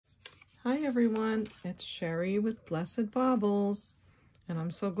Hi everyone, it's Sherry with Blessed Baubles, and I'm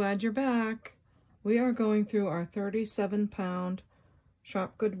so glad you're back. We are going through our 37-pound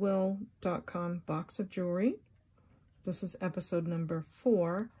ShopGoodWill.com box of jewelry. This is episode number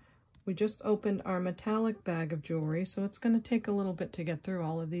 4. We just opened our metallic bag of jewelry, so it's going to take a little bit to get through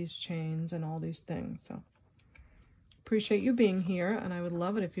all of these chains and all these things. So appreciate you being here, and I would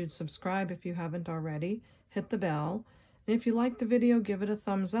love it if you'd subscribe if you haven't already. Hit the bell. And if you like the video, give it a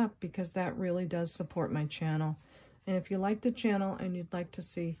thumbs up because that really does support my channel. And if you like the channel and you'd like to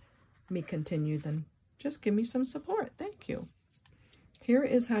see me continue, then just give me some support. Thank you. Here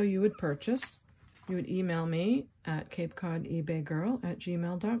is how you would purchase. You would email me at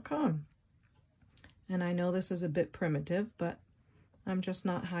CapeCodEbayGirl@gmail.com. And I know this is a bit primitive, but I'm just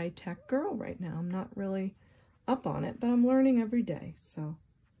not high-tech girl right now. I'm not really up on it, but I'm learning every day. So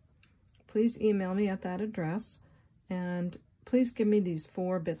please email me at that address. And please give me these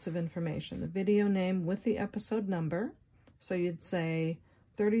 4 bits of information. The video name with the episode number. So you'd say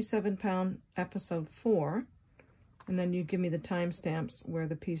 37-pound episode 4. And then you give me the timestamps where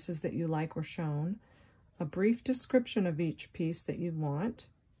the pieces that you like were shown. A brief description of each piece that you want.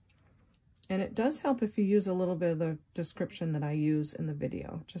 And it does help if you use a little bit of the description that I use in the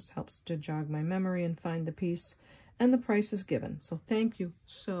video. It just helps to jog my memory and find the piece. And the price is given. So thank you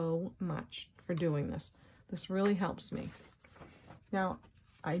so much for doing this. This really helps me. Now,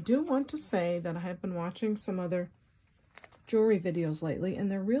 I do want to say that I have been watching some other jewelry videos lately,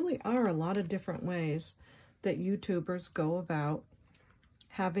 and there really are a lot of different ways that YouTubers go about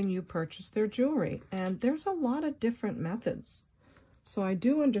having you purchase their jewelry. And there's a lot of different methods. So I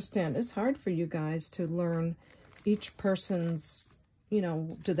do understand it's hard for you guys to learn each person's,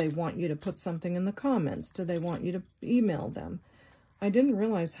 do they want you to put something in the comments? Do they want you to email them? I didn't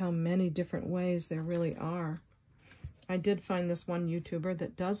realize how many different ways there really are. I did find this one YouTuber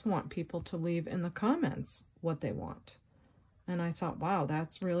that does want people to leave in the comments what they want. And I thought, wow,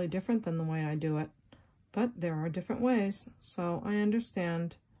 that's really different than the way I do it. But there are different ways. So I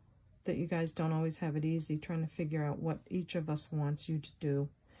understand that you guys don't always have it easy trying to figure out what each of us wants you to do.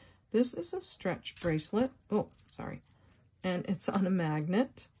 This is a stretch bracelet. Oh, sorry. And it's on a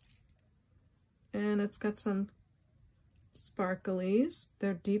magnet. And it's got some sparklies.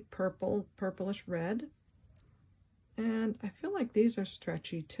 They're deep purple, purplish red. And I feel like these are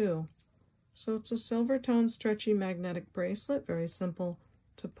stretchy too. So it's a silver tone stretchy magnetic bracelet. Very simple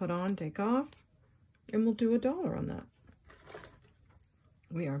to put on, take off. And we'll do $1 on that.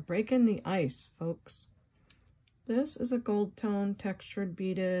 We are breaking the ice, folks. This is a gold tone textured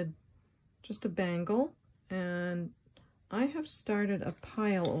beaded, just a bangle. And I have started a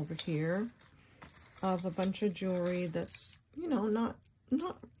pile over here of a bunch of jewelry that's,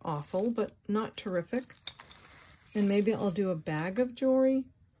 not awful, but not terrific. And maybe I'll do a bag of jewelry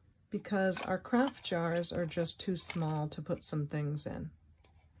because our craft jars are just too small to put some things in.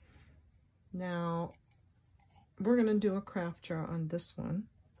 Now, we're going to do a craft jar on this one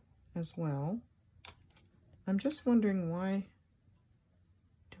as well. I'm just wondering why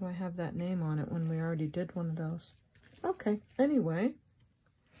do I have that name on it when we already did one of those? Okay, anyway,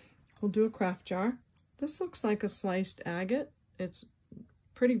 we'll do a craft jar. This looks like a sliced agate. It's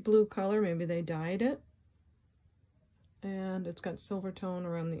pretty blue color. Maybe they dyed it. And it's got silver tone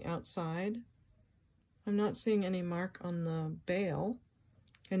around the outside. I'm not seeing any mark on the bail.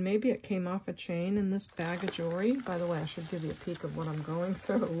 And maybe it came off a chain in this bag of jewelry. By the way, I should give you a peek of what I'm going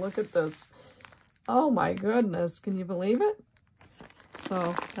through. Look at this. Oh my goodness. Can you believe it?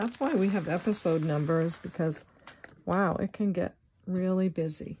 So that's why we have episode numbers, because wow, it can get really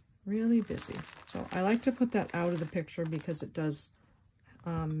busy. Really busy. So I like to put that out of the picture because it does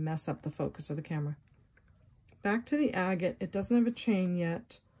mess up the focus of the camera. Back to the agate. It doesn't have a chain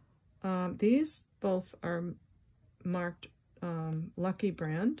yet. These both are marked Lucky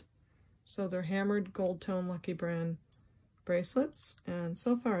Brand. So they're hammered gold tone Lucky Brand bracelets. And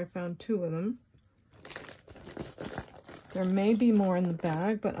so far I found 2 of them. There may be more in the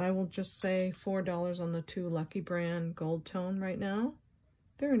bag, but I will just say $4 on the 2 Lucky Brand gold tone right now.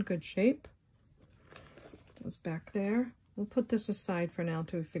 They're in good shape. Goes back there. We'll put this aside for now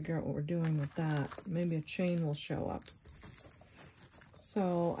until we figure out what we're doing with that. Maybe a chain will show up.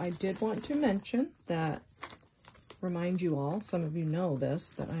 So I did want to mention that, remind you all, some of you know this,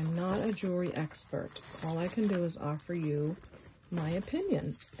 that I'm not a jewelry expert. All I can do is offer you my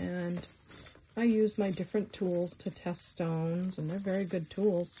opinion. And I use my different tools to test stones, and they're very good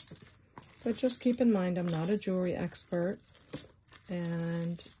tools. But just keep in mind, I'm not a jewelry expert.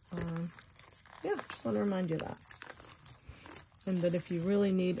 And yeah, just want to remind you that. And that if you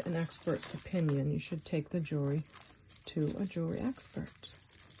really need an expert opinion, you should take the jewelry to a jewelry expert.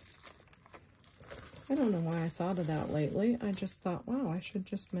 I don't know why I thought of that lately. I just thought, wow, I should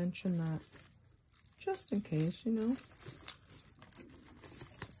just mention that. Just in case, you know.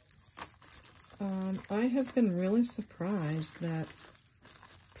 I have been really surprised that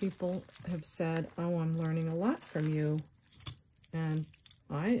people have said, oh, I'm learning a lot from you. And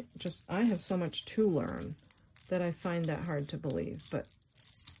I have so much to learn that I find that hard to believe. But,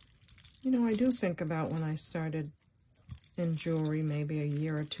 you know, I do think about when I started in jewelry maybe a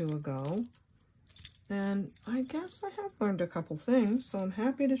year or two ago. And I guess I have learned a couple things, so I'm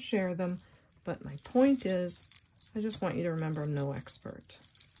happy to share them. But my point is, I just want you to remember I'm no expert.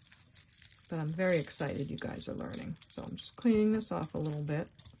 But I'm very excited you guys are learning. So I'm just cleaning this off a little bit.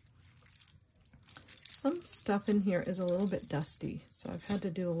 Some stuff in here is a little bit dusty, so I've had to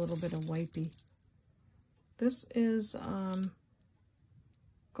do a little bit of wipey. This is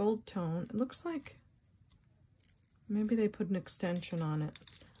gold tone. It looks like maybe they put an extension on it.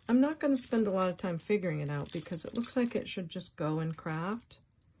 I'm not going to spend a lot of time figuring it out because it looks like it should just go in craft.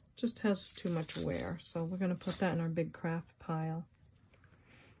 It just has too much wear, so we're going to put that in our big craft pile.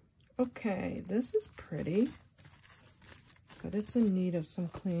 Okay, this is pretty, but it's in need of some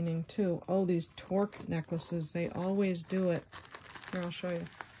cleaning too. Oh, these torque necklaces, they always do it. Here, I'll show you.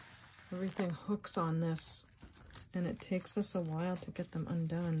 Everything hooks on this, and it takes us a while to get them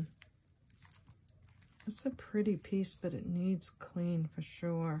undone. It's a pretty piece, but it needs clean for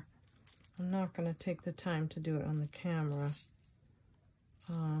sure. I'm not going to take the time to do it on the camera.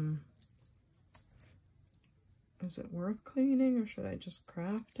 Is it worth cleaning, or should I just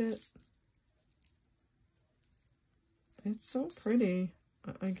craft it? It's so pretty.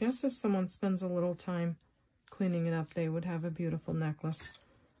 I guess if someone spends a little time cleaning it up, they would have a beautiful necklace.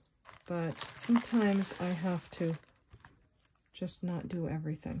 But sometimes I have to just not do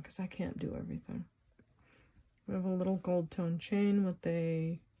everything, because I can't do everything. We have a little gold tone chain with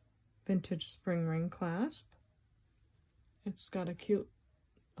a vintage spring ring clasp. It's got a cute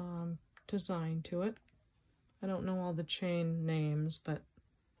design to it. I don't know all the chain names, but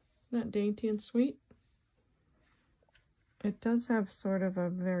isn't that dainty and sweet? It does have sort of a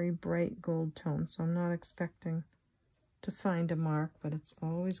very bright gold tone, so I'm not expecting to find a mark, but it's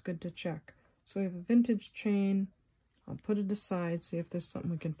always good to check. So we have a vintage chain. I'll put it aside, see if there's something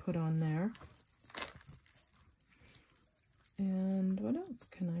we can put on there. And what else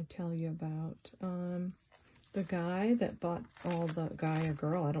can I tell you about? The guy that bought all the guy or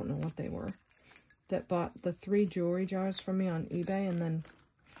girl, I don't know what they were, that bought the 3 jewelry jars from me on eBay, and then,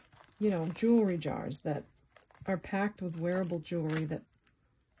 you know, jewelry jars that are packed with wearable jewelry that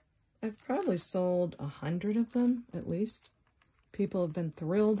I've probably sold 100 of them at least. People have been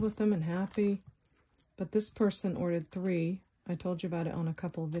thrilled with them and happy, but this person ordered 3. I told you about it on a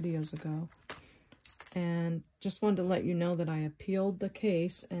couple of videos ago, and just wanted to let you know that I appealed the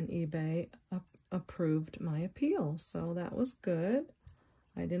case and eBay approved my appeal, so that was good.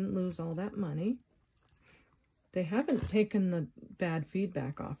 I didn't lose all that money. They haven't taken the bad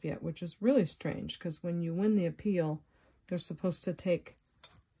feedback off yet, which is really strange, because when you win the appeal, they're supposed to take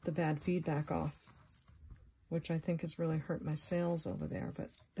the bad feedback off, which I think has really hurt my sales over there, but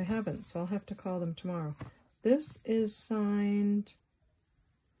they haven't, so I'll have to call them tomorrow. This is signed...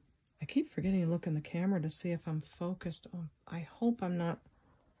 I keep forgetting to look in the camera to see if I'm focused. Oh, I hope I'm not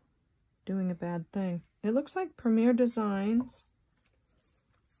doing a bad thing. It looks like Premier Designs.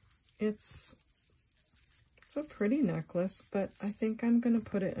 It's a pretty necklace, but I think I'm going to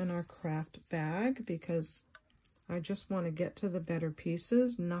put it in our craft bag because I just want to get to the better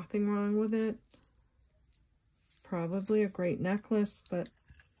pieces. Nothing wrong with it. Probably a great necklace, but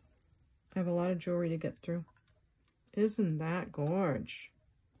I have a lot of jewelry to get through. Isn't that gorge?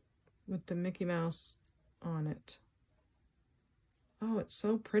 With the Mickey Mouse on it. Oh, it's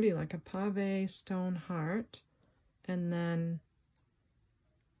so pretty, like a pave stone heart. And then,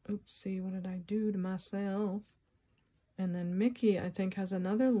 oopsie, what did I do to myself? And then Mickey, I think, has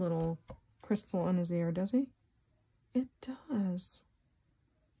another little crystal on his ear, does he? It does.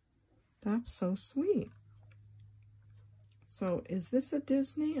 That's so sweet. So, is this a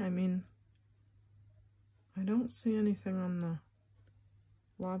Disney? I mean, I don't see anything on the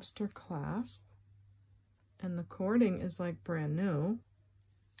lobster clasp, and the cording is like brand new.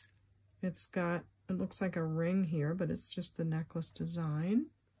 It's got, it looks like a ring here, but it's just the necklace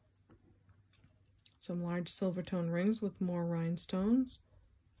design. Some large silver tone rings with more rhinestones,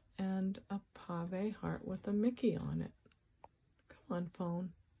 and a pave heart with a Mickey on it. Come on, phone.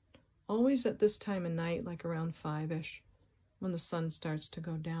 Always at this time of night, like around 5-ish, when the sun starts to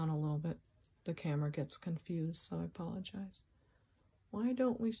go down a little bit, the camera gets confused, so I apologize. Why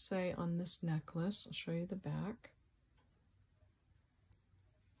don't we say on this necklace, I'll show you the back,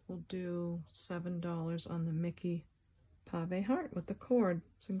 we'll do $7 on the Mickey pave heart with the cord.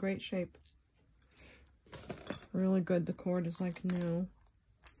 It's in great shape. Really good. The cord is like new.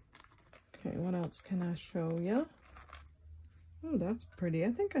 Okay, what else can I show you? Oh, that's pretty.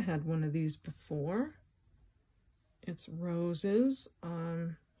 I think I had one of these before. It's roses. I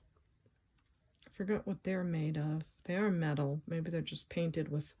forgot what they're made of. They are metal. Maybe they're just painted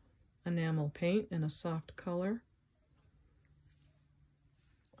with enamel paint in a soft color.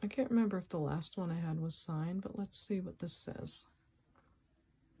 I can't remember if the last one I had was signed, but let's see what this says.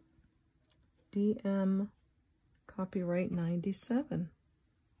 DM copyright 97.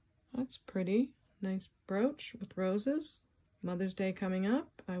 That's pretty. Nice brooch with roses. Mother's Day coming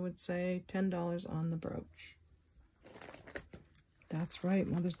up. I would say $10 on the brooch. That's right,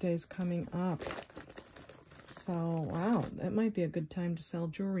 Mother's Day is coming up. So, wow, that might be a good time to sell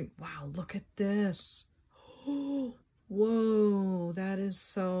jewelry. Wow, look at this. Oh, whoa, that is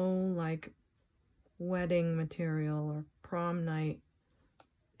so like wedding material or prom night.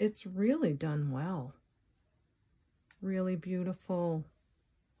 It's really done well. Really beautiful.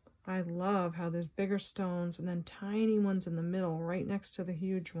 I love how there's bigger stones and then tiny ones in the middle right next to the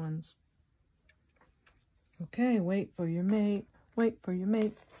huge ones. Okay, wait for your mate. Wait for your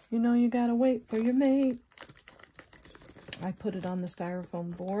mate. You know you gotta wait for your mate. I put it on the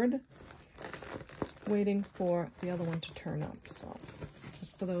styrofoam board, waiting for the other one to turn up. So,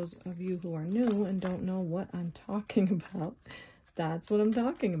 just for those of you who are new and don't know what I'm talking about, that's what I'm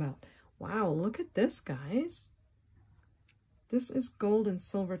talking about. Wow, look at this, guys. This is gold and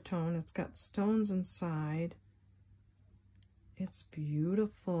silver tone. It's got stones inside. It's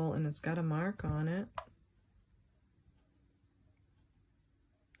beautiful, and it's got a mark on it.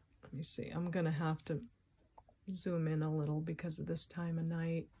 Let me see. I'm going to have to zoom in a little because of this time of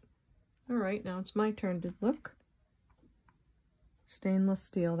night. All right, now it's my turn to look. Stainless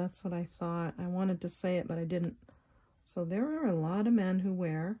steel, that's what I thought. I wanted to say it, but I didn't. So there are a lot of men who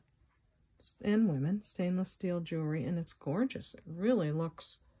wear, and women, stainless steel jewelry, and it's gorgeous. It really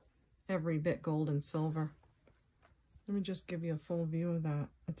looks every bit gold and silver. Let me just give you a full view of that.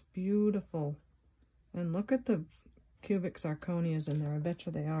 It's beautiful. And look at the cubic zirconias in there. I bet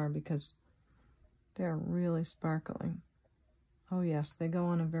you they are because they're really sparkling. Oh yes, they go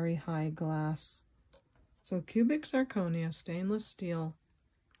on a very high glass. So cubic zirconia stainless steel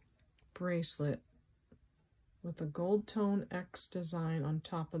bracelet with a gold tone X design on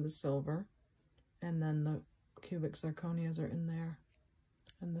top of the silver, and then the cubic zirconias are in there.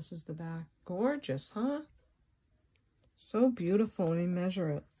 And this is the back. Gorgeous, huh? So beautiful. Let me measure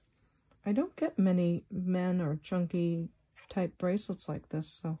it. I don't get many men or chunky type bracelets like this,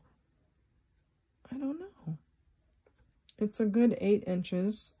 so I don't know. It's a good 8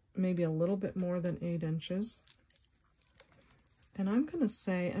 inches, maybe a little bit more than 8 inches. And I'm going to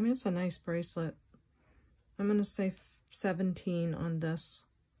say, I mean, it's a nice bracelet. I'm going to say 17 on this.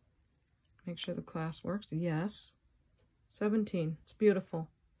 Make sure the clasp works. Yes. 17. It's beautiful.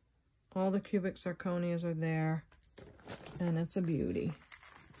 All the cubic zirconias are there. And it's a beauty.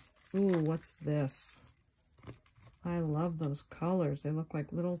 Ooh, what's this? I love those colors. They look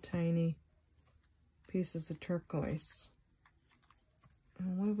like little tiny pieces of turquoise.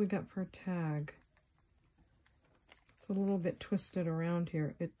 And what have we got for a tag? It's a little bit twisted around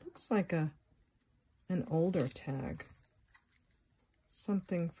here. It looks like an older tag.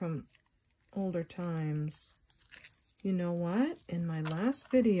 Something from older times. You know what? In my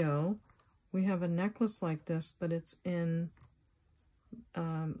last video, we have a necklace like this, but it's in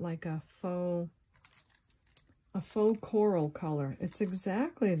like a faux coral color. It's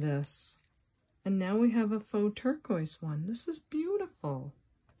exactly this. And now we have a faux turquoise one. This is beautiful.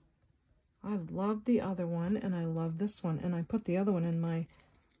 I love the other one, and I love this one. And I put the other one in my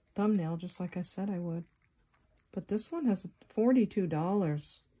thumbnail, just like I said I would. But this one has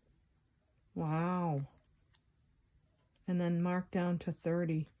 $42. Wow. And then marked down to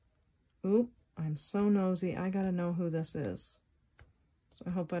 30. Oop, I'm so nosy. I gotta know who this is. So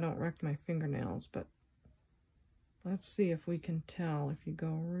I hope I don't wreck my fingernails, but let's see if we can tell. If you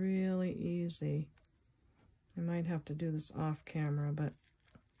go really easy, I might have to do this off camera, but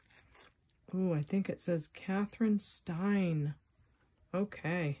ooh, I think it says Catherine Stein.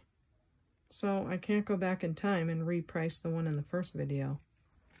 Okay. So I can't go back in time and reprice the one in the first video,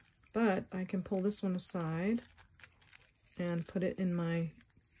 but I can pull this one aside and put it in my,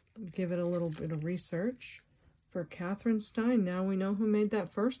 give it a little bit of research for Catherine Stein. Now we know who made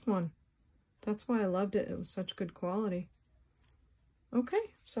that first one. That's why I loved it. It was such good quality. Okay,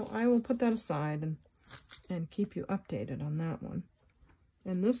 so I will put that aside and keep you updated on that one.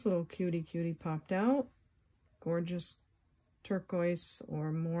 And this little cutie popped out. Gorgeous turquoise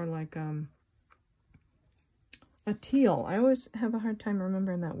or more like a teal. I always have a hard time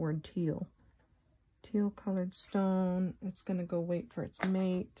remembering that word teal. Teal colored stone. It's going to go wait for its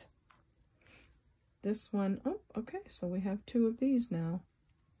mate. This one, oh, okay, so we have 2 of these now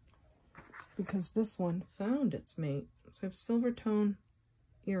because this one found its mate. So we have silver tone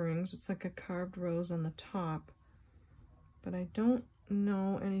earrings. It's like a carved rose on the top, but I don't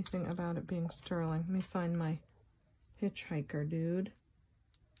know anything about it being sterling. Let me find my hitchhiker dude.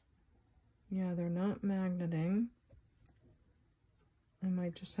 Yeah, they're not magneting. I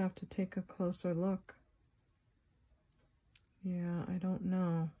might just have to take a closer look. Yeah, I don't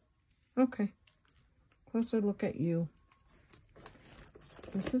know. Okay, closer look at you.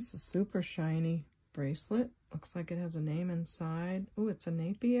 This is a super shiny bracelet. Looks like it has a name inside. Oh, it's a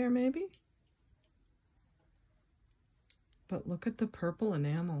Napier maybe? But look at the purple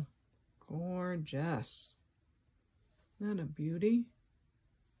enamel. Gorgeous. Isn't that a beauty?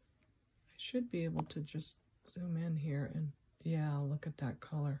 I should be able to just zoom in here and yeah, look at that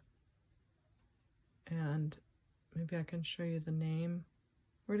color. And maybe I can show you the name.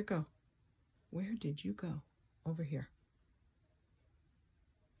 Where'd it go? Where did you go? Over here.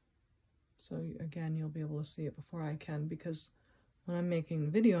 So again, you'll be able to see it before I can, because when I'm making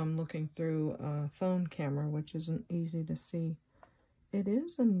the video, I'm looking through a phone camera, which isn't easy to see. It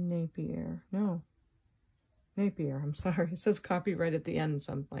is a Napier. No. Napier, I'm sorry. It says copyright at the end,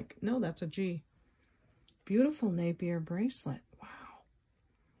 so I'm like, no, that's a G. Beautiful Napier bracelet. Wow.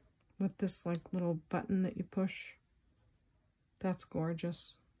 With this like little button that you push. That's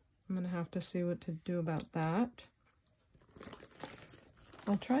gorgeous. I'm going to have to see what to do about that.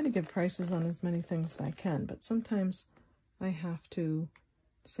 I'll try to give prices on as many things as I can, but sometimes I have to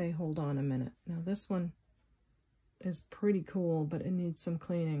say, hold on a minute. Now this one is pretty cool, but it needs some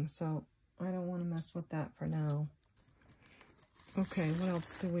cleaning, so I don't want to mess with that for now. Okay, what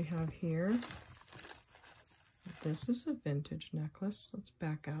else do we have here? This is a vintage necklace. Let's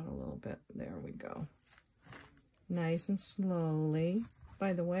back out a little bit. There we go. Nice and slowly.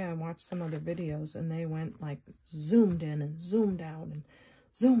 By the way, I watched some other videos and they went like zoomed in and zoomed out and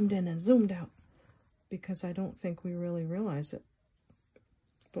zoomed in and zoomed out because I don't think we really realize it.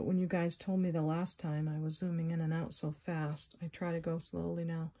 But when you guys told me the last time I was zooming in and out so fast, I try to go slowly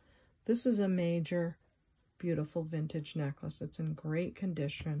now. This is a major, beautiful vintage necklace. It's in great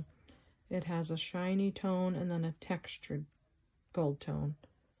condition. It has a shiny tone and then a textured gold tone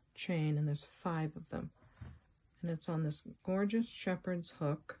chain, and there's 5 of them. And it's on this gorgeous shepherd's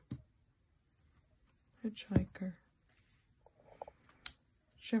hook. Hitchhiker.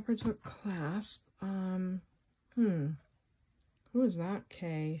 Shepherd's hook clasp. Who is that,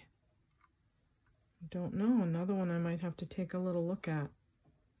 Kay? I don't know. Another one I might have to take a little look at.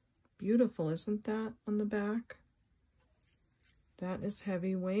 Beautiful, isn't that, on the back? That is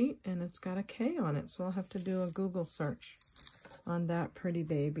heavyweight, and it's got a K on it, so I'll have to do a Google search on that pretty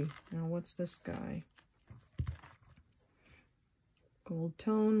baby. Now, what's this guy? Gold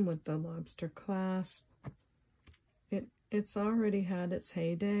tone with the lobster clasp. It's already had its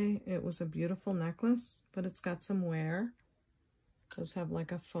heyday. It was a beautiful necklace, but it's got some wear. It does have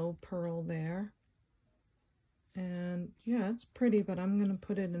like a faux pearl there. And yeah, it's pretty, but I'm going to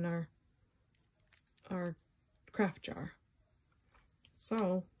put it in our craft jar.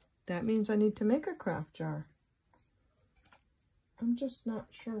 So that means I need to make a craft jar. I'm just not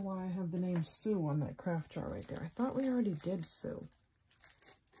sure why I have the name Sue on that craft jar right there. I thought we already did Sue.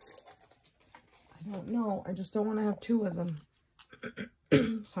 I don't know. I just don't want to have 2 of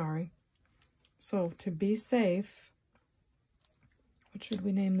them. Sorry. So to be safe, what should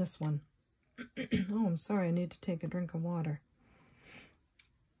we name this one? Oh, I'm sorry. I need to take a drink of water.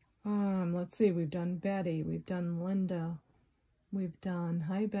 Let's see. We've done Betty. We've done Linda. We've done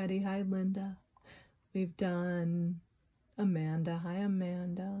hi Betty. Hi Linda. We've done Amanda. Hi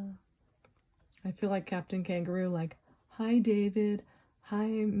Amanda. I feel like Captain Kangaroo. Like hi David. Hi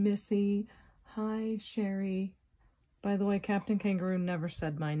Missy. Hi, Sherry. By the way, Captain Kangaroo never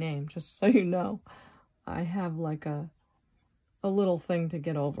said my name, just so you know. I have like a little thing to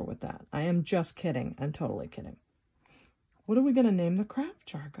get over with that. I am just kidding. I'm totally kidding. What are we going to name the craft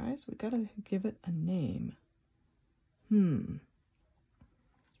jar, guys? We got to give it a name.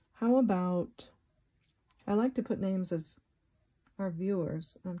 How about... I like to put names of our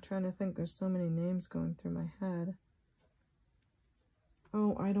viewers. I'm trying to think. There's so many names going through my head.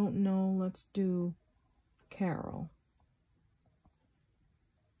 Oh, I don't know. Let's do Carol.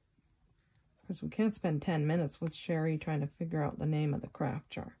 Because we can't spend 10 minutes with Sherry trying to figure out the name of the craft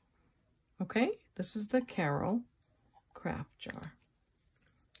jar. Okay, this is the Carol craft jar.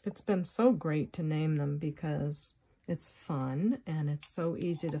 It's been so great to name them because It's fun, and it's so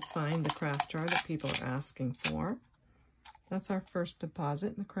easy to find the craft jar that people are asking for. That's our first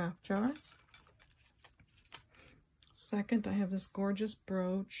deposit in the craft jar. Second, I have this gorgeous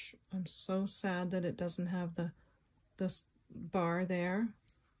brooch. I'm so sad that it doesn't have this bar there.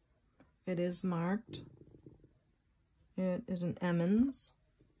 It is marked. It is an Emmons,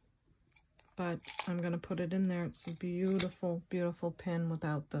 but I'm going to put it in there. It's a beautiful, beautiful pin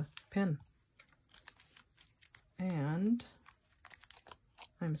without the pin. And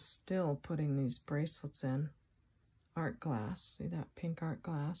I'm still putting these bracelets in. Art glass. See that pink art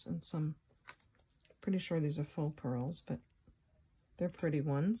glass? And some, pretty sure these are faux pearls, but they're pretty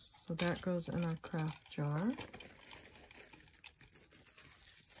ones. So that goes in our craft jar.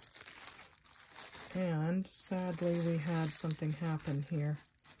 And sadly, we had something happen here.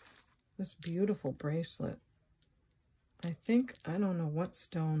 This beautiful bracelet. I don't know what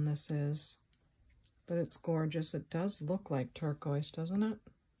stone this is, but it's gorgeous. It does look like turquoise, doesn't it?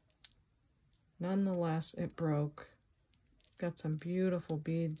 Nonetheless, it broke. Got some beautiful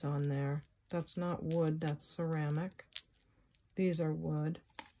beads on there. That's not wood, that's ceramic. These are wood.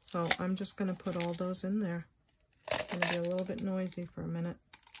 So I'm just going to put all those in there. It's going to be a little bit noisy for a minute.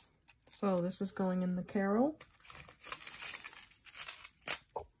 So this is going in the Carol.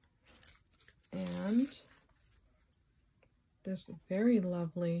 And this very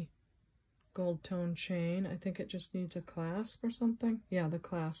lovely gold tone chain. I think it just needs a clasp or something. Yeah, the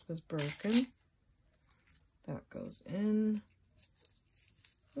clasp is broken. That goes in.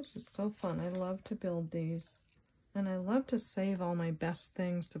 This is so fun. I love to build these. And I love to save all my best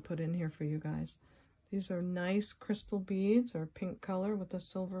things to put in here for you guys. These are nice crystal beads, or pink color with a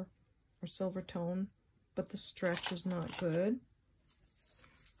silver or silver tone, but the stretch is not good.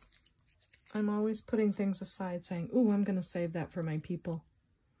 I'm always putting things aside saying, ooh, I'm going to save that for my people.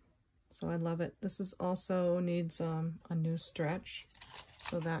 So I love it. This is also needs a new stretch,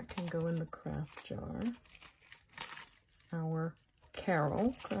 so that can go in the craft jar. Our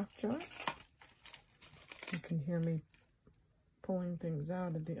Carol craft jar. You can hear me pulling things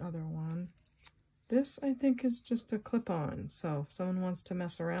out of the other one. This, I think, is just a clip-on. So if someone wants to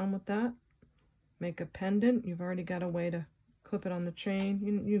mess around with that, make a pendant. You've already got a way to clip it on the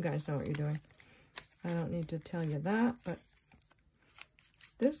chain. You guys know what you're doing. I don't need to tell you that, but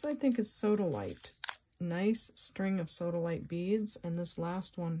this, I think, is sodalite. Nice string of sodalite beads. And this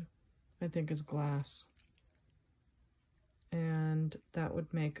last one, I think, is glass. And that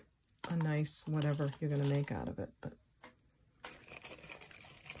would make a nice whatever you're going to make out of it. But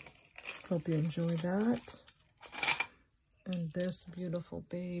hope you enjoy that. And this beautiful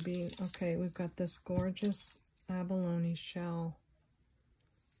baby. Okay, we've got this gorgeous abalone shell.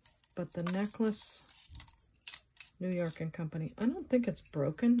 But the necklace, New York and Company. I don't think it's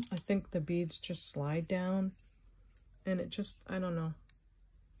broken. I think the beads just slide down. And it just, I don't know.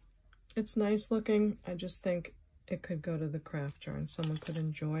 It's nice looking. I just think it could go to the craft jar and someone could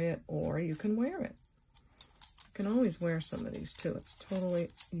enjoy it, or you can wear it. You can always wear some of these too. It's totally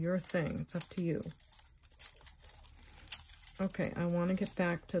your thing. It's up to you. Okay, I want to get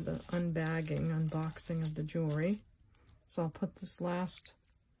back to the unboxing of the jewelry. So I'll put this last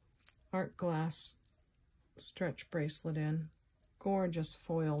art glass stretch bracelet in. Gorgeous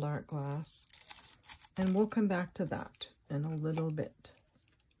foiled art glass. And we'll come back to that in a little bit.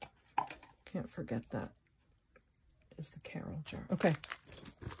 Can't forget that. Is the Carol jar. Okay.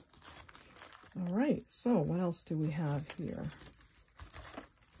 All right. So what else do we have here?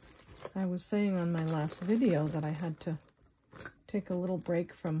 I was saying on my last video that I had to take a little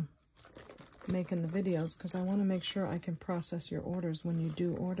break from making the videos because I want to make sure I can process your orders when you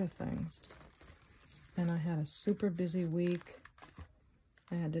do order things. And I had a super busy week.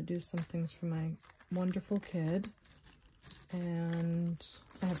 I had to do some things for my wonderful kid. And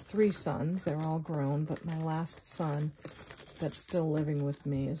I have 3 sons. They're all grown, but my last son that's still living with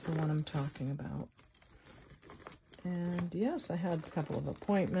me is the one I'm talking about. And yes, I had a couple of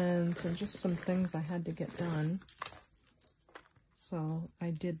appointments and just some things I had to get done. So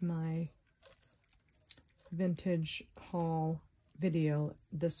I did my vintage haul video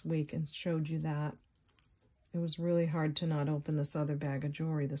this week and showed you that. It was really hard to not open this other bag of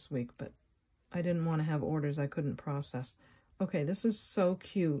jewelry this week, but I didn't want to have orders I couldn't process. Okay, this is so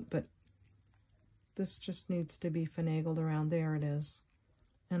cute, but this just needs to be finagled around. There it is.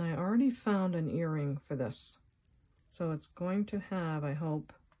 And I already found an earring for this. So it's going to have, I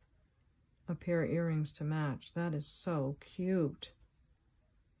hope, a pair of earrings to match. That is so cute.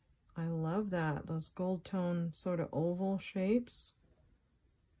 I love that. Those gold tone sort of oval shapes.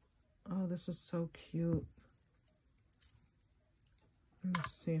 Oh, this is so cute. Let me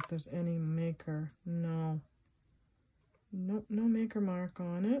see if there's any maker. No. Nope, no maker mark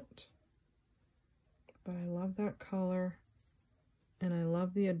on it. But I love that color. And I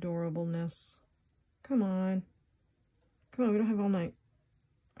love the adorableness. Come on. Come on, we don't have all night.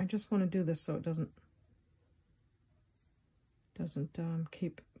 I just want to do this so it doesn't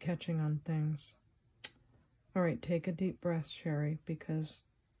keep catching on things. All right, take a deep breath, Sherry, because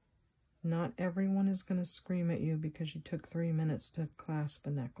not everyone is going to scream at you because you took 3 minutes to clasp a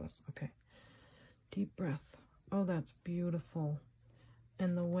necklace. Okay, deep breath. Oh, that's beautiful.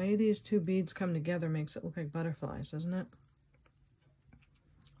 And the way these two beads come together makes it look like butterflies, isn't it?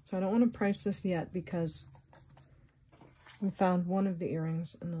 So I don't want to price this yet because we found one of the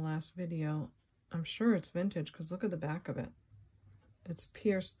earrings in the last video. I'm sure it's vintage because look at the back of it. It's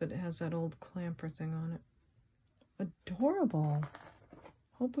pierced, but it has that old clamper thing on it. Adorable.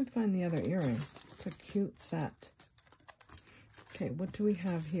 Hope we find the other earring. It's a cute set. Okay, what do we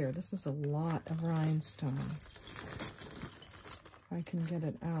have here? This is a lot of rhinestones. If I can get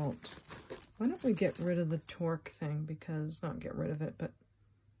it out. Why don't we get rid of the torque thing? Because, not get rid of it, but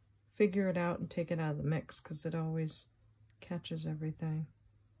figure it out and take it out of the mix because it always catches everything.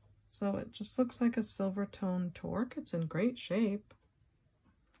 So it just looks like a silver tone torque. It's in great shape.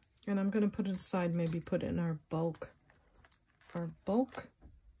 And I'm going to put it aside, maybe put it in our bulk craft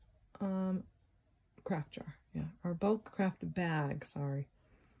jar. Yeah, our bulk craft bag, sorry.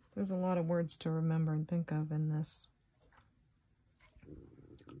 There's a lot of words to remember and think of in this.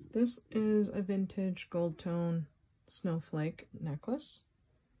 This is a vintage gold tone snowflake necklace.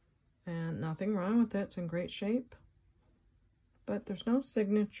 And nothing wrong with it. It's in great shape. But there's no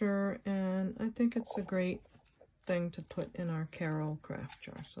signature, and I think it's a great thing to put in our Carol craft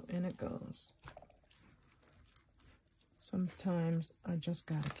jar. So in it goes. Sometimes I just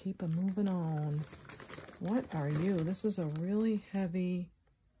gotta keep moving on. What are you? This is a really heavy,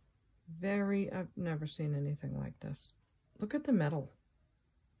 I've never seen anything like this. Look at the metal.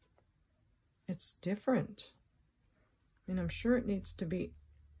 It's different. I mean, I'm sure it needs to be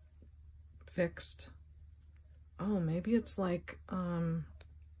fixed. Oh, maybe it's like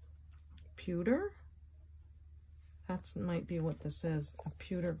pewter? That might be what this is, a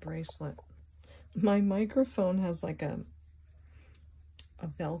pewter bracelet. My microphone has like a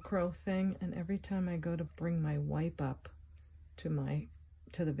Velcro thing, and every time I go to bring my wipe up to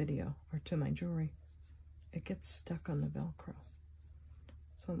the video or to my jewelry, it gets stuck on the Velcro.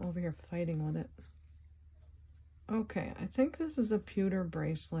 So I'm over here fighting with it. Okay, I think this is a pewter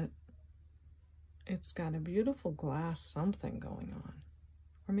bracelet. It's got a beautiful glass something going on.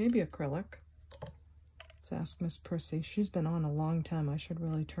 Or maybe acrylic. Let's ask Miss Prissy. She's been on a long time. I should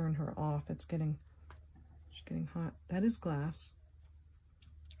really turn her off. She's getting hot. That is glass.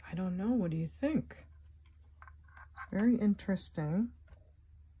 I don't know. What do you think? Very interesting.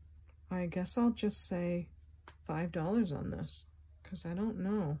 I guess I'll just say $5 on this, because I don't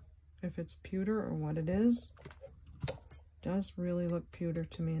know if it's pewter or what it is. It does really look pewter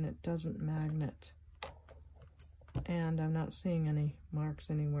to me, and it doesn't magnet. And I'm not seeing any marks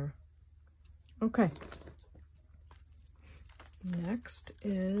anywhere. Okay. Next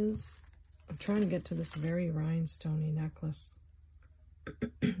is, I'm trying to get to this very rhinestoney necklace.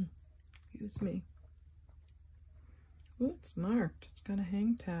 Excuse me. Ooh, it's marked. It's got a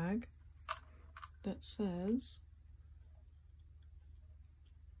hang tag that says,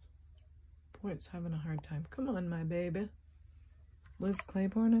 boy, it's having a hard time. Come on, my baby. Liz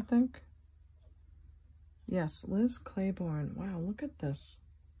Claiborne, I think. Yes, Liz Claiborne. Wow, look at this.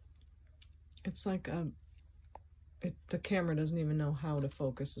 It's like the camera doesn't even know how to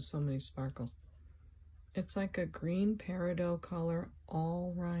focus. There's so many sparkles. It's like a green peridot color,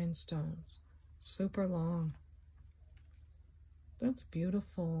 all rhinestones. Super long. That's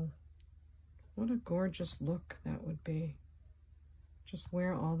beautiful. What a gorgeous look that would be. Just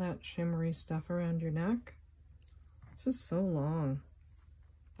wear all that shimmery stuff around your neck. This is so long.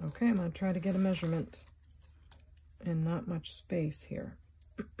 Okay, I'm going to try to get a measurement. And not much space here.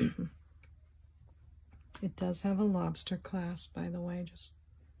 It does have a lobster clasp, by the way, just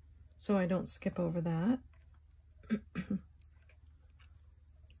so I don't skip over that.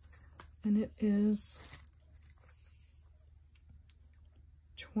 And it is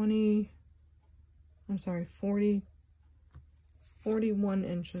 41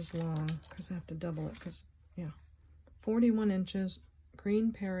 inches long, because I have to double it, because, yeah, 41 inches,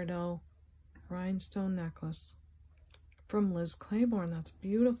 green peridot, rhinestone necklace from Liz Claiborne. That's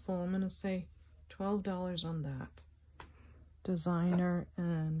beautiful. I'm going to say $12 on that. Designer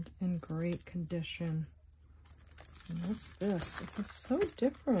and in great condition. And what's this? This is so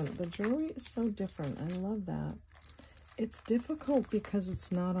different. The jewelry is so different. I love that. It's difficult because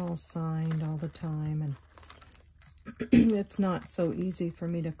it's not all signed all the time, and it's not so easy for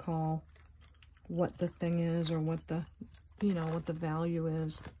me to call what the thing is or what the, you know, what the value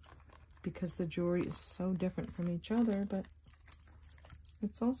is, because the jewelry is so different from each other, but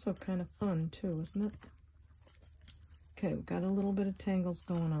it's also kind of fun too, isn't it? Okay, we've got a little bit of tangles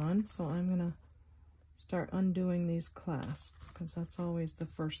going on, so I'm gonna start undoing these clasps, because that's always the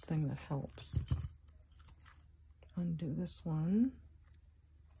first thing that helps. Undo this one.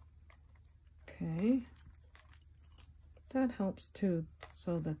 Okay. That helps too,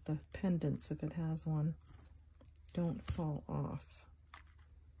 so that the pendants, if it has one, don't fall off.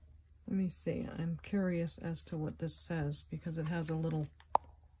 Let me see. I'm curious as to what this says, because it has a little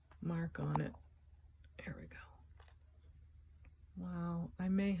mark on it. There we go. Wow, I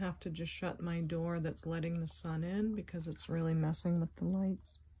may have to just shut my door that's letting the sun in, because it's really messing with the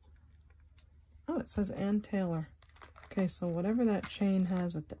lights. Oh, it says Ann Taylor. Okay, so whatever that chain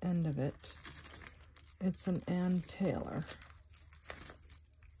has at the end of it, it's an Ann Taylor.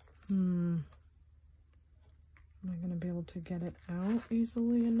 Am I going to be able to get it out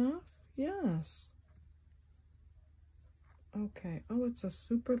easily enough? Yes. Okay. Oh, it's a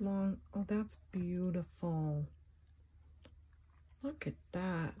super long. Oh, that's beautiful. Look at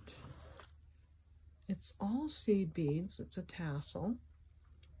that. It's all seed beads. It's a tassel.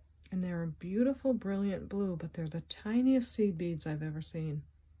 And they're a beautiful, brilliant blue, but they're the tiniest seed beads I've ever seen.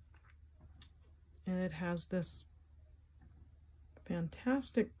 And it has this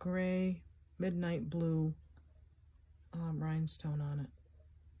fantastic gray, midnight blue rhinestone on it.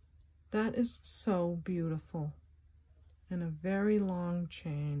 That is so beautiful. And a very long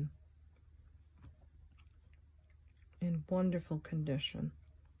chain. In wonderful condition.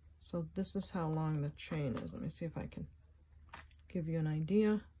 So this is how long the chain is. Let me see if I can give you an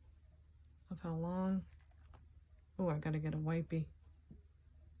idea of how long. Oh, I gotta get a wipey.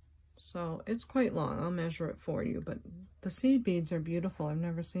 So it's quite long. I'll measure it for you, but the seed beads are beautiful. I've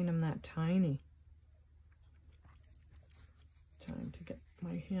never seen them that tiny. Trying to get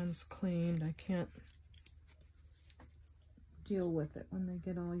my hands cleaned. I can't deal with it when they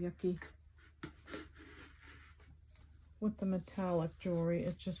get all yucky. With the metallic jewelry,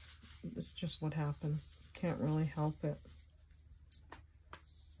 it's just what happens. Can't really help it.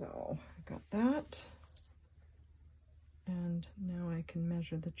 So I got that. And now I can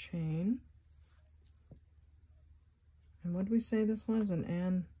measure the chain. And what did we say this was? An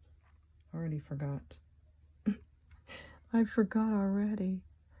Ann? Already forgot. I forgot already.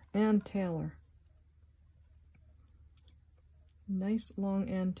 Ann Taylor. Nice long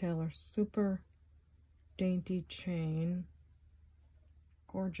Ann Taylor. Super dainty chain.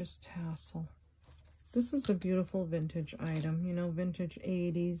 Gorgeous tassel. This is a beautiful vintage item. You know, vintage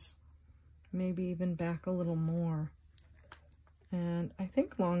 80s. Maybe even back a little more. And I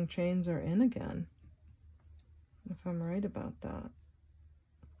think long chains are in again, if I'm right about that.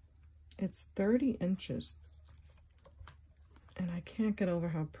 It's 30 inches. And I can't get over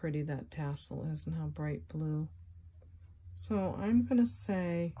how pretty that tassel is and how bright blue. So I'm going to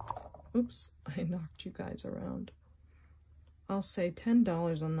say, oops, I knocked you guys around. I'll say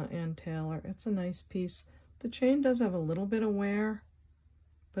 $10 on the Ann Taylor. It's a nice piece. The chain does have a little bit of wear,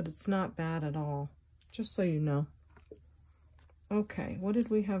 but it's not bad at all, just so you know. Okay, what did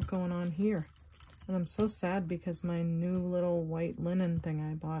we have going on here? And I'm so sad because my new little white linen thing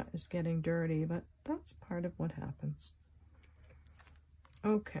I bought is getting dirty, but that's part of what happens.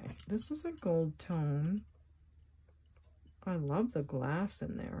 Okay, this is a gold tone. I love the glass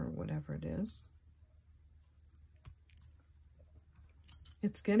in there, or whatever it is.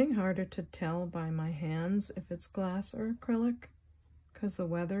 It's getting harder to tell by my hands if it's glass or acrylic, because the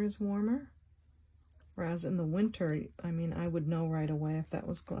weather is warmer. Whereas in the winter, I mean, I would know right away if that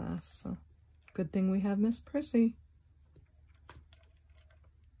was glass. So good thing we have Miss Prissy.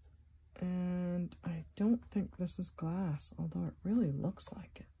 And I don't think this is glass, although it really looks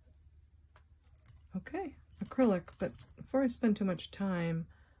like it. Okay, acrylic, but before I spend too much time,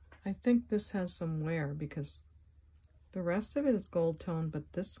 I think this has some wear because the rest of it is gold tone,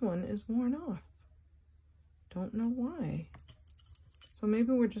 but this one is worn off. Don't know why. So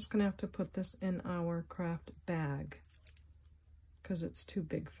maybe we're just going to have to put this in our craft bag because it's too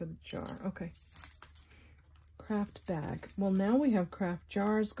big for the jar. Okay. Craft bag. Well, now we have craft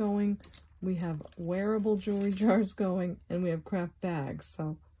jars going, we have wearable jewelry jars going, and we have craft bags.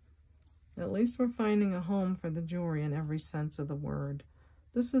 So at least we're finding a home for the jewelry in every sense of the word.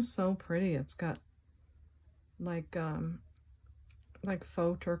 This is so pretty. It's got like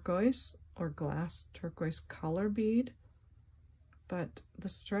faux turquoise or glass turquoise color bead. But the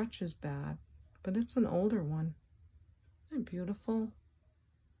stretch is bad, but it's an older one. Isn't it beautiful?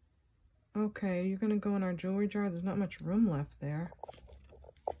 Okay, you're going to go in our jewelry jar. There's not much room left there.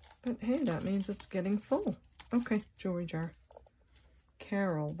 But hey, that means it's getting full. Okay, jewelry jar.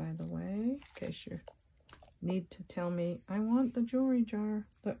 Carol, by the way, in case you need to tell me, I want the jewelry jar,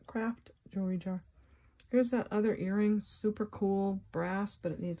 the craft jewelry jar. Here's that other earring, super cool, brass,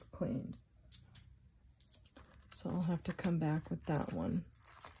 but it needs cleaned. So I'll have to come back with that one.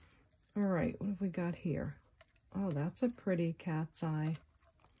 All right, what have we got here? Oh, that's a pretty cat's eye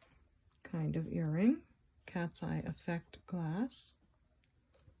kind of earring. Cat's eye effect glass.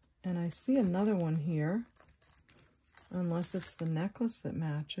 And I see another one here, unless it's the necklace that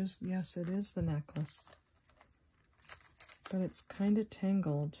matches. Yes, it is the necklace. But it's kind of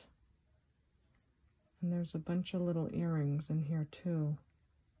tangled. And there's a bunch of little earrings in here too.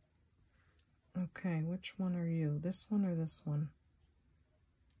 Okay, which one are you? This one or this one?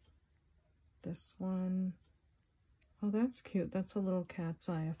 This one. Oh, that's cute. That's a little cat's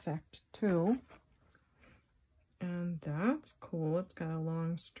eye effect too. And that's cool. It's got a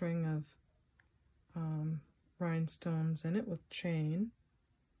long string of rhinestones in it with chain.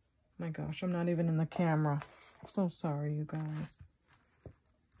 My gosh, I'm not even in the camera. I'm so sorry, you guys.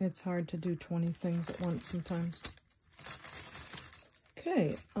 It's hard to do 20 things at once sometimes.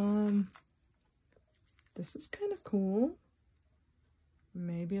 Okay, this is kind of cool.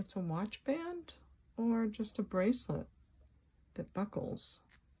 Maybe it's a watch band or just a bracelet that buckles.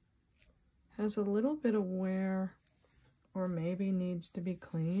 Has a little bit of wear or maybe needs to be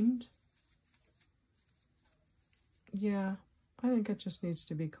cleaned. Yeah, I think it just needs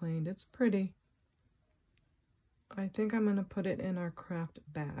to be cleaned. It's pretty. I think I'm going to put it in our craft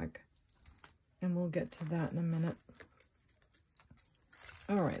bag, and we'll get to that in a minute.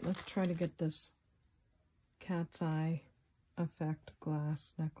 All right, let's try to get this cat's eye effect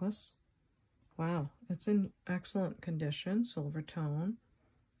glass necklace. Wow, it's in excellent condition, silver tone.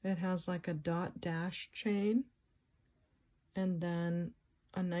 It has like a dot dash chain and then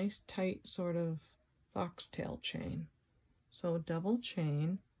a nice tight sort of foxtail chain. So double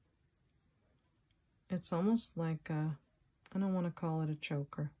chain. It's almost like a, I don't want to call it a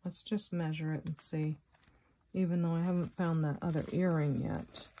choker. Let's just measure it and see, even though I haven't found that other earring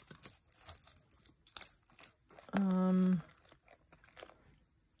yet.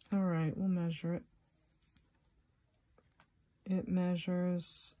 All right, we'll measure it. It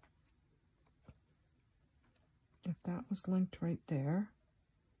measures, if that was linked right there,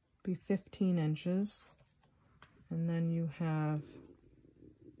 be 15 inches. And then you have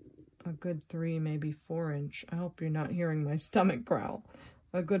a good 3, maybe 4 inch. I hope you're not hearing my stomach growl.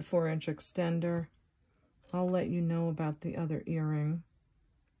 A good 4 inch extender. I'll let you know about the other earring.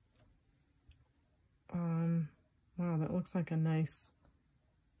 Wow, that looks like a nice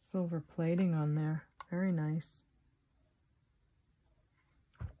silver plating on there. Very nice.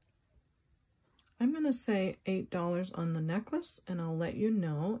 I'm going to say $8 on the necklace, and I'll let you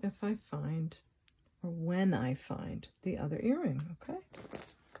know if I find, or when I find, the other earring, okay?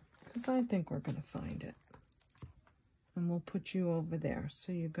 Because I think we're going to find it. And we'll put you over there.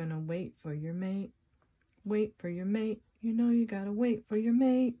 So you're going to wait for your mate. Wait for your mate. You know you got to wait for your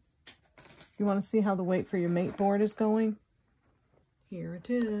mate. You want to see how the wait for your mate board is going? Here it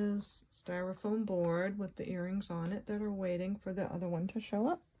is. Styrofoam board with the earrings on it that are waiting for the other one to show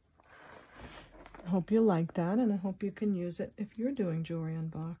up. I hope you like that, and I hope you can use it if you're doing jewelry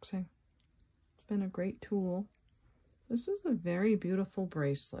unboxing. It's been a great tool. This is a very beautiful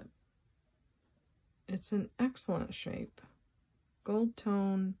bracelet. It's an excellent shape. Gold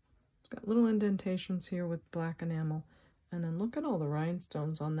tone. It's got little indentations here with black enamel. And then look at all the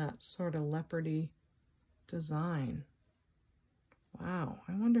rhinestones on that sort of leopardy design. Wow,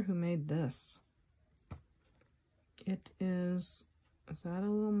 I wonder who made this. It is that a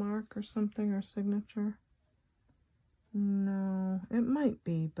little mark or something, or signature? No, it might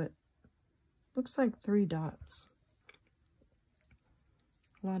be, but looks like 3 dots.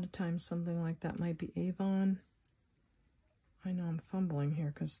 A lot of times something like that might be Avon. I know I'm fumbling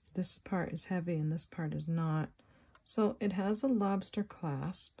here because this part is heavy and this part is not. So it has a lobster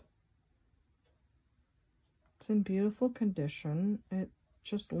clasp. It's in beautiful condition. It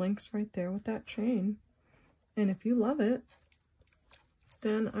just links right there with that chain. And if you love it,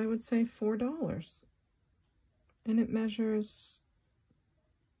 then I would say $4. And it measures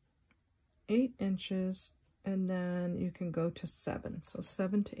 8 inches, and then you can go to 7. So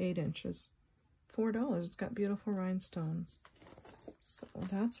 7 to 8 inches. $4. It's got beautiful rhinestones. So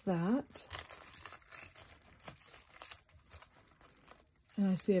that's that. And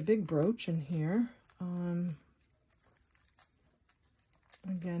I see a big brooch in here.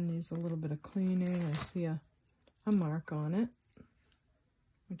 Again, needs a little bit of cleaning. I see a mark on it.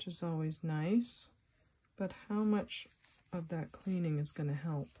 which is always nice. But how much of that cleaning is going to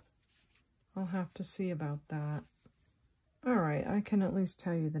help? I'll have to see about that. All right, I can at least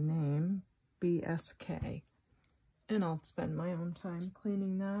tell you the name, BSK, and I'll spend my own time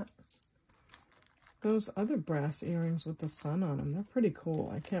cleaning that. Those other brass earrings with the sun on them, they're pretty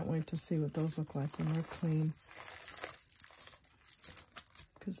cool. I can't wait to see what those look like when they're clean,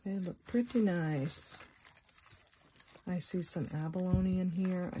 because they look pretty nice. I see some abalone in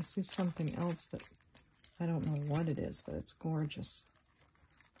here. I see something else that I don't know what it is, but it's gorgeous.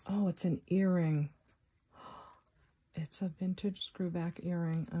 Oh, it's an earring. It's a vintage screwback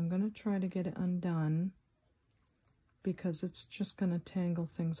earring. I'm going to try to get it undone because it's just going to tangle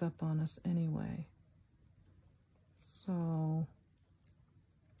things up on us anyway. So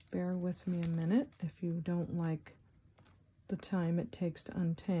bear with me a minute. If you don't like the time it takes to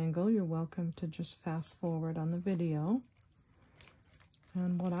untangle, you're welcome to just fast forward on the video.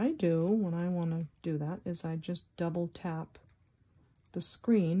 And what I do when I want to do that is I just double tap the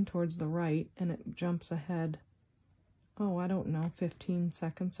screen towards the right and it jumps ahead, oh, I don't know, 15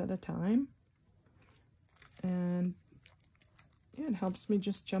 seconds at a time. And yeah, it helps me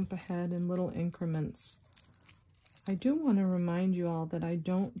just jump ahead in little increments. I do want to remind you all that I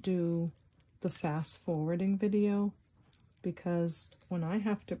don't do the fast forwarding video because when I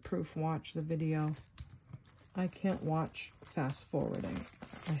have to proof watch the video, I can't watch fast forwarding.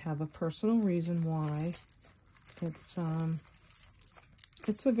 I have a personal reason why. It's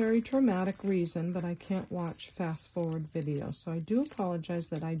a very traumatic reason, but I can't watch fast forward video. So I do apologize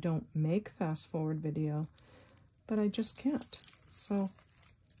that I don't make fast forward video, but I just can't. So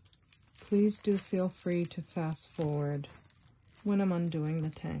please do feel free to fast forward when I'm undoing the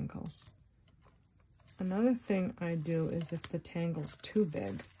tangles. Another thing I do is if the tangle's too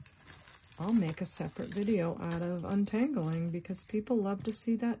big, I'll make a separate video out of untangling because people love to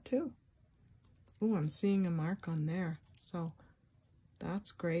see that too. Oh, I'm seeing a mark on there. So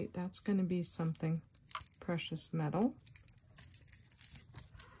that's great. That's going to be something precious metal.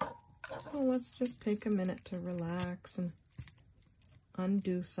 So let's just take a minute to relax and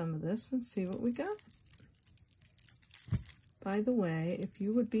undo some of this and see what we got. By the way, if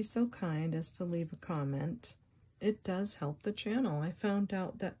you would be so kind as to leave a comment, it does help the channel. I found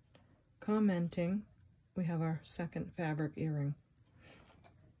out that commenting, we have our second fabric earring.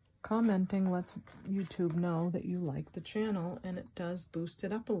 Commenting lets YouTube know that you like the channel and it does boost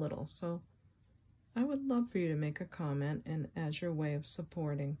it up a little. So I would love for you to make a comment and as your way of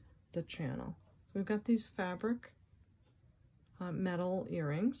supporting the channel. So we've got these fabric metal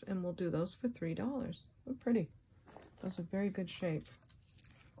earrings and we'll do those for $3. They're pretty. Those are very good shape.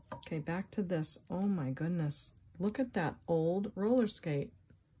 Okay, back to this. Oh my goodness. Look at that old roller skate.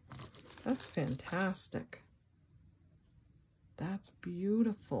 That's fantastic. That's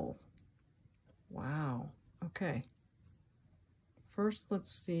beautiful. Wow. Okay. First,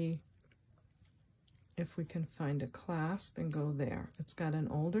 let's see if we can find a clasp and go there. It's got an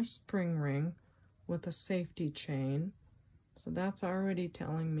older spring ring with a safety chain. So that's already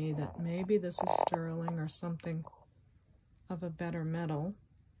telling me that maybe this is sterling or something of a better metal,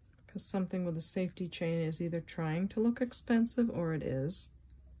 because something with a safety chain is either trying to look expensive or it is.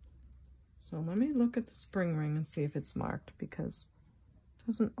 So let me look at the spring ring and see if it's marked, because it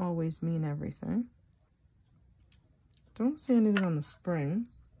doesn't always mean everything. Don't see anything on the spring.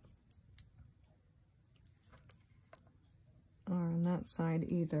 Or on that side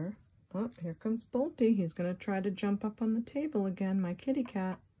either. Oh, here comes Bolty. He's going to try to jump up on the table again, my kitty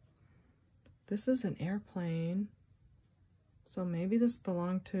cat. This is an airplane. So maybe this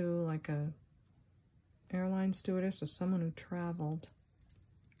belonged to like a airline stewardess or someone who traveled.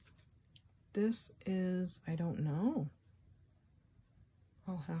 This is, I don't know.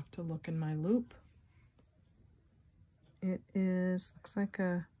 I'll have to look in my loop. It is, looks like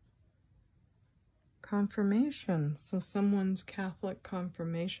a confirmation. So someone's Catholic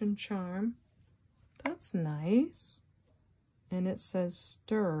confirmation charm. That's nice. And it says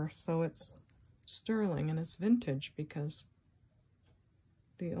stir, so it's sterling and it's vintage because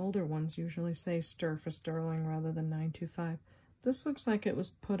the older ones usually say stir for sterling rather than 925. This looks like it was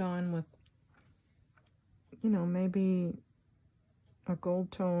put on with, you know, maybe a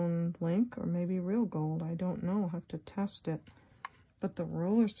gold tone link or maybe real gold. I don't know. I'll have to test it. But the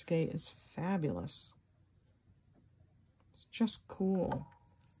roller skate is fabulous. It's just cool.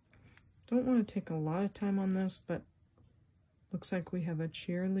 Don't want to take a lot of time on this, but looks like we have a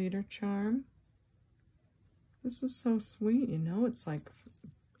cheerleader charm. This is so sweet, you know, it's like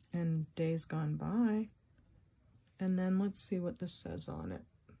in days gone by. And then let's see what this says on it.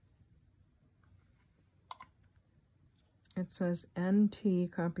 It says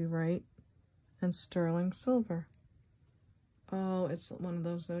NT copyright and sterling silver. Oh, it's one of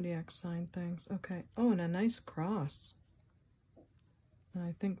those zodiac sign things. Okay. Oh, and a nice cross. And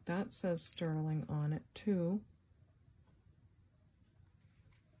I think that says sterling on it too.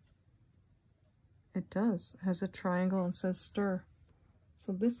 It does. It has a triangle and says stir.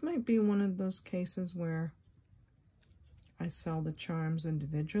 So this might be one of those cases where I sell the charms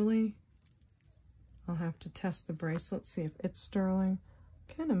individually. I'll have to test the bracelet, see if it's sterling.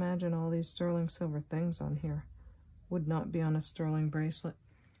 Can't imagine all these sterling silver things on here would not be on a sterling bracelet.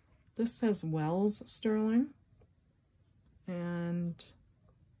 This says Wells sterling. And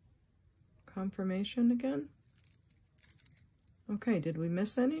confirmation again. Okay, did we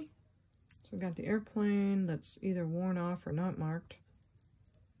miss any? So we got the airplane that's either worn off or not marked.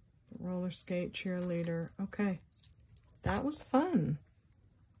 The roller skate, cheerleader. Okay, that was fun.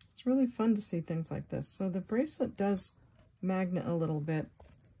 It's really fun to see things like this. So the bracelet does magnet a little bit.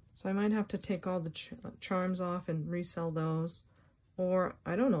 So I might have to take all the charms off and resell those. Or,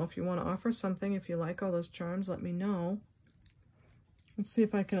 I don't know, if you want to offer something, if you like all those charms, let me know. Let's see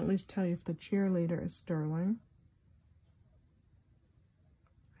if I can at least tell you if the cheerleader is sterling.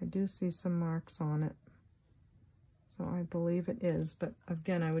 I do see some marks on it. So I believe it is, but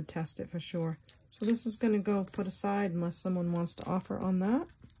again, I would test it for sure. So this is going to go put aside unless someone wants to offer on that.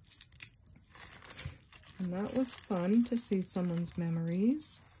 And that was fun to see someone's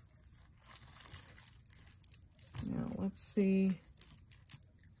memories. Now, let's see.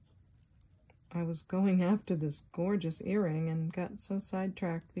 I was going after this gorgeous earring and got so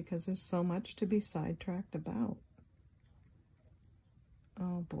sidetracked because there's so much to be sidetracked about.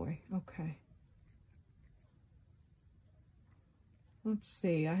 Oh boy, okay. Let's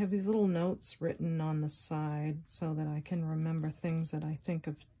see, I have these little notes written on the side so that I can remember things that I think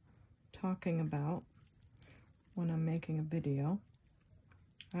of talking about when I'm making a video.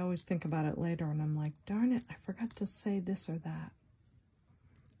 I always think about it later and I'm like, darn it, I forgot to say this or that.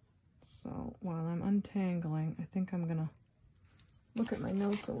 So while I'm untangling, I think I'm gonna look at my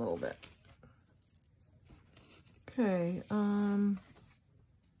notes a little bit. Okay,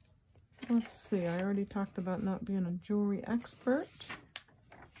 let's see, I already talked about not being a jewelry expert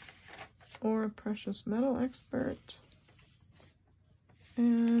or a precious metal expert.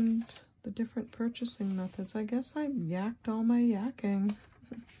 And the different purchasing methods. I guess I yacked all my yakking.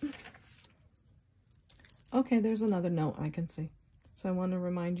 Okay, there's another note I can see. So I want to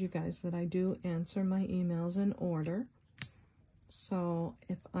remind you guys that I do answer my emails in order. So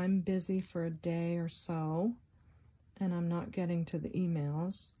if I'm busy for a day or so and I'm not getting to the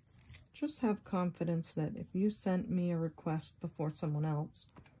emails, just have confidence that if you sent me a request before someone else,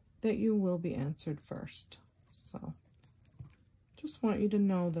 that you will be answered first. So just want you to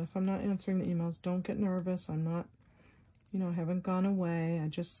know that if I'm not answering the emails, don't get nervous. I'm not, you know, I haven't gone away.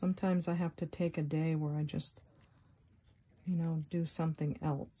 Sometimes I have to take a day where I just, you know, do something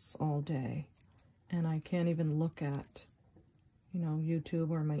else all day. And I can't even look at, you know, YouTube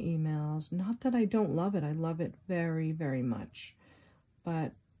or my emails. Not that I don't love it. I love it very, very much.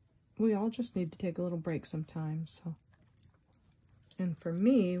 But we all just need to take a little break sometimes. So. And for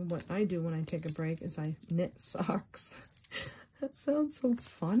me, what I do when I take a break is I knit socks. That sounds so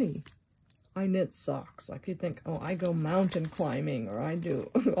funny. I knit socks. Like you think, oh, I go mountain climbing or I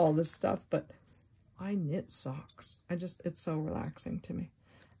do all this stuff, but I knit socks. It's so relaxing to me.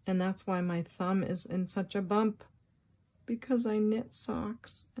 And that's why my thumb is in such a bump, because I knit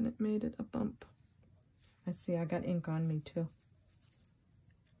socks and it made it a bump. I see I got ink on me too.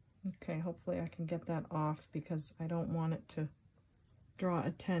 Okay, hopefully I can get that off because I don't want it to draw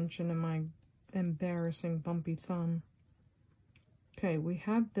attention to my embarrassing bumpy thumb. Okay, we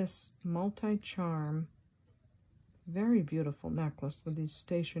have this multi-charm, very beautiful necklace with these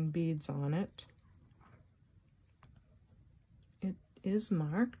station beads on it. It is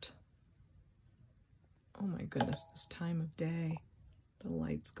marked. Oh my goodness, this time of day, the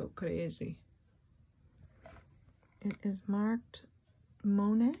lights go crazy. It is marked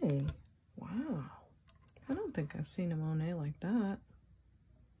Monet. Wow, I don't think I've seen a Monet like that.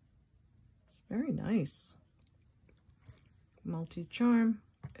 It's very nice. Multi-charm.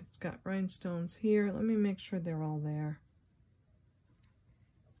 It's got rhinestones here. Let me make sure they're all there,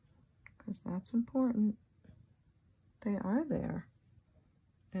 because that's important. They are there.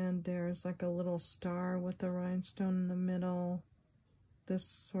 And there's like a little star with a rhinestone in the middle. This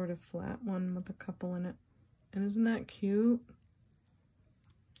sort of flat one with a couple in it. And isn't that cute?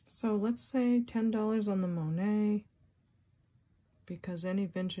 So let's say $10 on the Monet, because any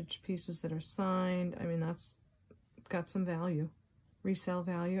vintage pieces that are signed, I mean, that's got some value, resale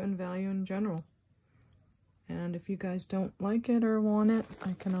value and value in general. And if you guys don't like it or want it,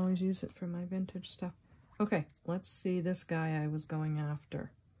 I can always use it for my vintage stuff. Okay, let's see this guy I was going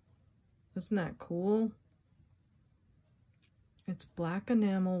after. Isn't that cool? It's black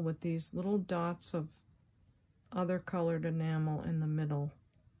enamel with these little dots of other colored enamel in the middle.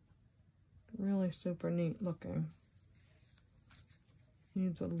 Really super neat looking.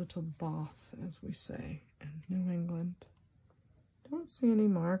 Needs a little bath, as we say in New England. Don't see any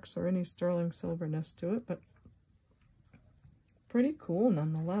marks or any sterling silverness to it, but pretty cool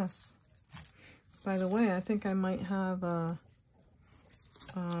nonetheless. By the way, I think I might have a,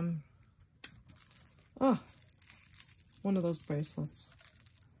 one of those bracelets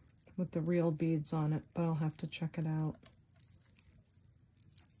with the real beads on it, but I'll have to check it out.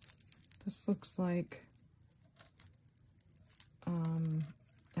 This looks like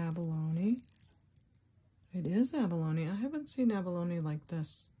abalone. It is abalone. I haven't seen abalone like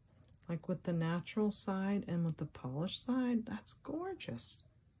this. Like with the natural side and with the polished side. That's gorgeous.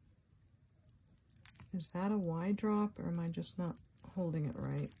 Is that a Y drop, or am I just not holding it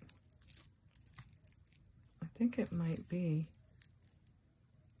right? I think it might be.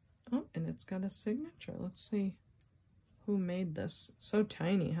 Oh, and it's got a signature. Let's see who made this. So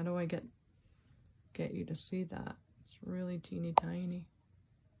tiny. How do I get you to see that? It's really teeny tiny.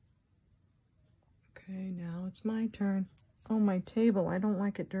 Okay, now it's my turn. Oh, my table. I don't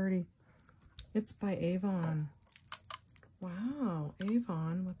like it dirty. It's by Avon. Wow,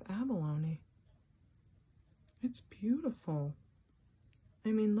 Avon with abalone. It's beautiful. I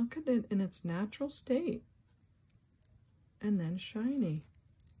mean, look at it in its natural state. And then shiny.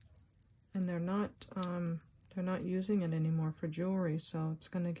 And they're not using it anymore for jewelry, so it's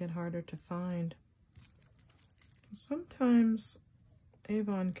going to get harder to find. Sometimes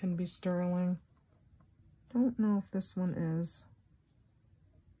Avon can be sterling. Don't know if this one is.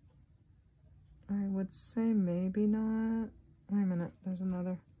 I would say maybe not. Wait a minute, there's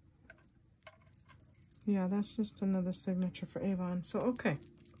another. Yeah, that's just another signature for Avon. So, okay.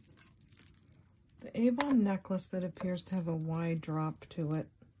 The Avon necklace that appears to have a Y drop to it.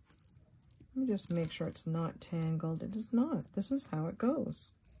 Let me just make sure it's not tangled. It is not. This is how it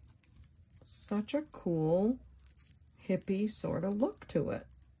goes. Such a cool, hippie sort of look to it.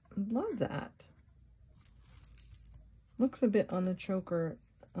 Love that. Looks a bit on the choker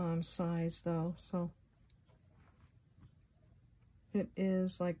size though, so it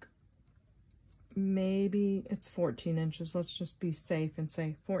is like, maybe it's 14 inches. Let's just be safe and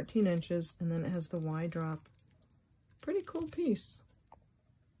say 14 inches, and then it has the Y drop. Pretty cool piece.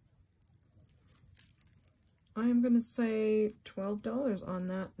 I'm going to say $12 on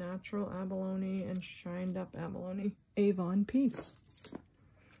that natural abalone and shined up abalone Avon piece.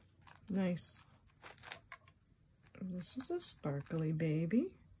 Nice. This is a sparkly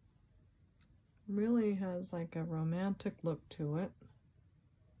baby. Really has like a romantic look to it.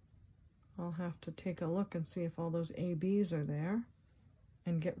 I'll have to take a look and see if all those ABs are there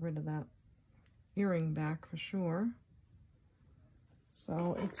and get rid of that earring back for sure.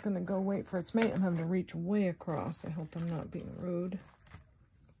 So it's going to go wait for its mate. I'm having to reach way across. I hope I'm not being rude.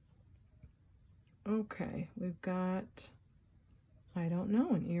 Okay, we've got, I don't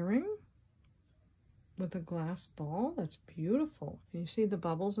know, an earring with a glass ball. That's beautiful. Can you see the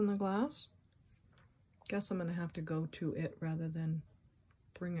bubbles in the glass? Guess I'm going to have to go to it rather than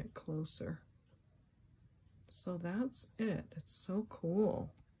bring it closer. So that's it. It's so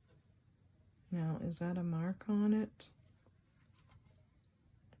cool. Now, is that a mark on it?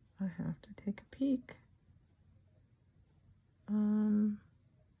 I have to take a peek.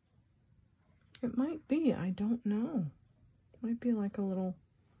 It might be. I don't know. Might be like a little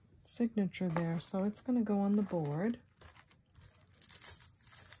signature there. So it's going to go on the board.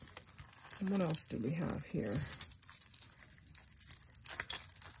 And what else do we have here?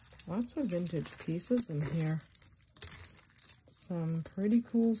 Lots of vintage pieces in here. Some pretty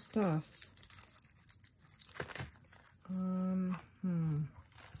cool stuff.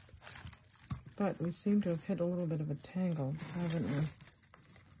 But we seem to have hit a little bit of a tangle, haven't we?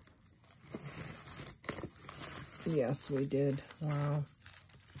 Yes, we did. Wow.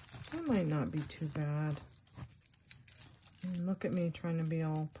 That might not be too bad. And look at me trying to be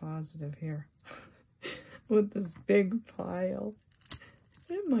all positive here with this big pile.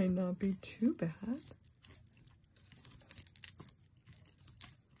 It might not be too bad.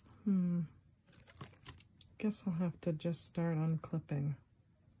 Guess I'll have to just start unclipping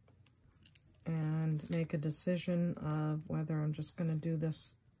and make a decision of whether I'm just going to do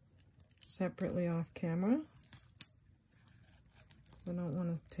this separately off camera. I don't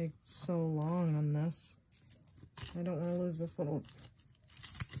want to take so long on this. I don't want to lose this little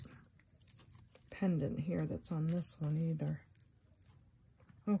pendant here that's on this one either.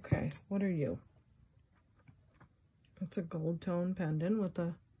 Okay, what are you? It's a gold tone pendant with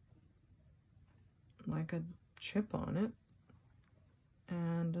a, like a chip on it.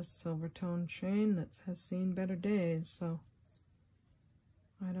 And a silver tone chain that has seen better days, so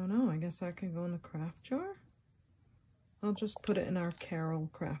I don't know. I guess that can go in the craft jar. I'll just put it in our Carol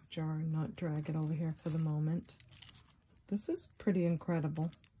craft jar and not drag it over here for the moment. This is pretty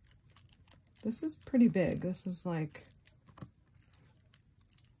incredible. This is pretty big. This is like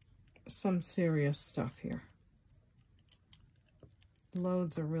some serious stuff here.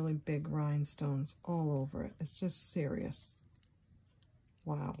 Loads of really big rhinestones all over it. It's just serious.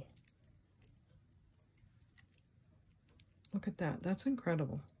 Wow. Look at that. That's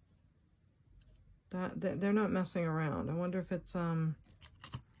incredible. They're not messing around. I wonder if it's oh,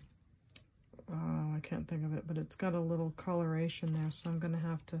 I can't think of it, but it's got a little coloration there, so I'm going to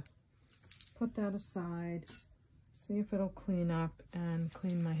have to put that aside, see if it'll clean up, and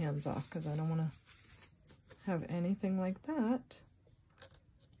clean my hands off, because I don't want to have anything like that.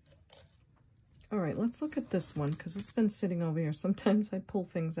 All right, let's look at this one, because it's been sitting over here. Sometimes I pull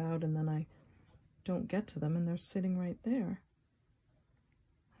things out and then I don't get to them, and they're sitting right there.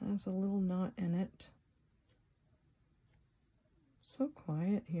 Has a little knot in it. So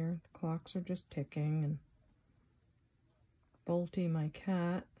quiet here. The clocks are just ticking. And Bolty, my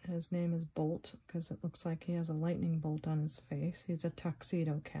cat, his name is Bolt, because it looks like he has a lightning bolt on his face. He's a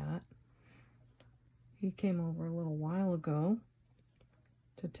tuxedo cat. He came over a little while ago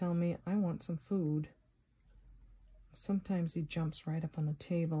to tell me I want some food. Sometimes he jumps right up on the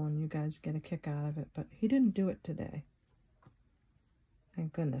table and you guys get a kick out of it, but he didn't do it today.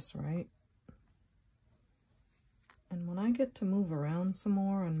 Thank goodness, right? And when I get to move around some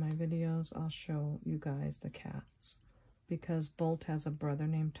more on my videos, I'll show you guys the cats, because Bolt has a brother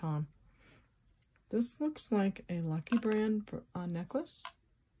named Tom. This looks like a Lucky Brand necklace.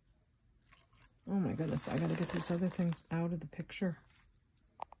 Oh my goodness, I gotta get these other things out of the picture.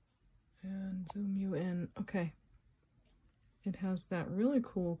 And zoom you in. Okay. It has that really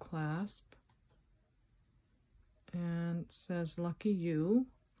cool clasp. And it says Lucky You,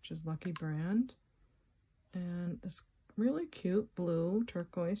 which is Lucky Brand. And this really cute blue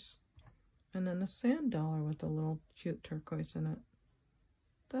turquoise. And then a sand dollar with a little cute turquoise in it.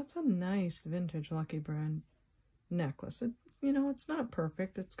 That's a nice vintage Lucky Brand necklace. You know, it's not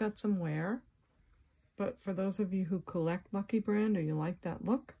perfect. It's got some wear. But for those of you who collect Lucky Brand or you like that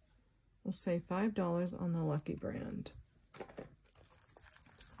look, we'll say $5 on the Lucky Brand.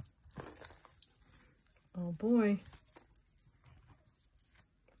 Oh boy.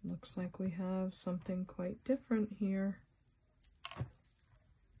 Looks like we have something quite different here.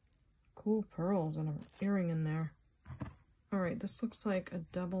 Cool pearls and an earring in there. Alright, this looks like a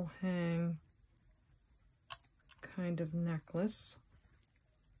double hang kind of necklace.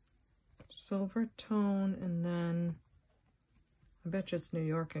 Silver tone, and then I bet you it's New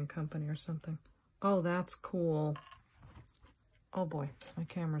York and Company or something. Oh, that's cool. Oh boy, my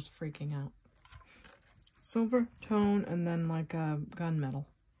camera's freaking out. Silver tone and then like a gunmetal.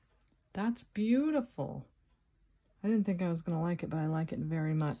 That's beautiful. I didn't think I was going to like it, but I like it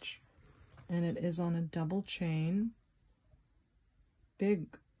very much. And it is on a double chain. Big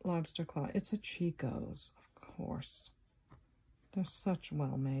lobster claw. It's a Chico's, of course. They're such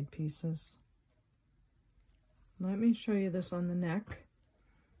well-made pieces. Let me show you this on the neck.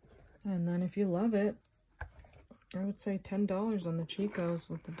 And then if you love it, I would say $10 on the Chico's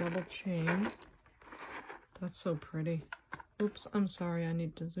with the double chain. That's so pretty. Oops, I'm sorry. I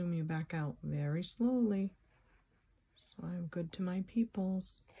need to zoom you back out very slowly, so I'm good to my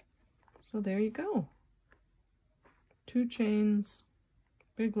peoples. So there you go. 2 chains,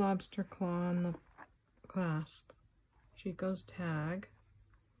 big lobster claw on the clasp, Chico's tag,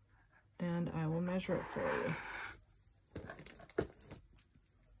 and I will measure it for you.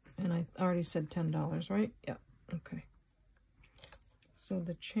 And I already said $10, right? Yep. Okay. So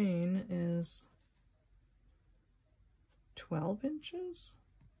the chain is 12 inches.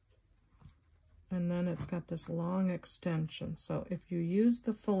 And then it's got this long extension. So if you use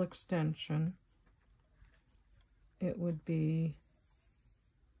the full extension, it would be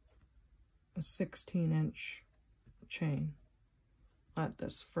a 16-inch chain at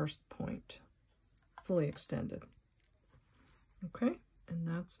this first point, fully extended. Okay, and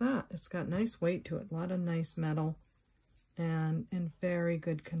that's that. It's got nice weight to it, a lot of nice metal, and in very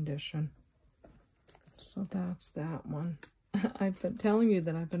good condition. So that's that one. I've been telling you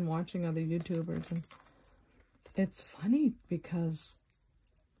that I've been watching other YouTubers, and it's funny because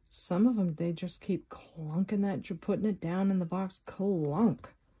some of them, they just keep clunking that, you're putting it down in the box, clunk,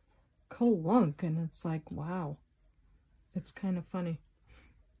 lunk, and it's like, wow. It's kind of funny.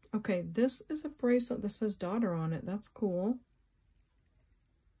 Okay, this is a bracelet that says daughter on it. That's cool.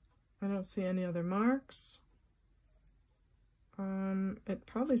 I don't see any other marks. It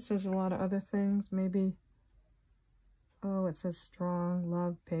probably says a lot of other things. Maybe, oh, it says strong,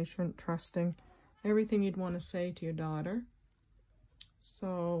 love, patient, trusting. Everything you'd want to say to your daughter.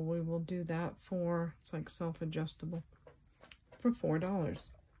 So we will do that for, it's like self-adjustable, for $4.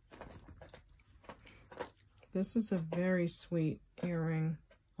 This is a very sweet earring.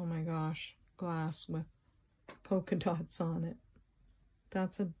 Oh my gosh, glass with polka dots on it.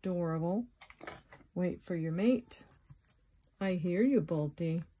 That's adorable. Wait for your mate. I hear you,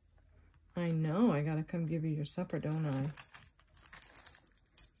 Bolty. I know, I gotta come give you your supper, don't I?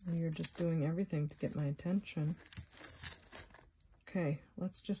 You're just doing everything to get my attention. Okay,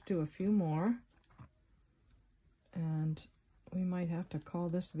 let's just do a few more. And we might have to call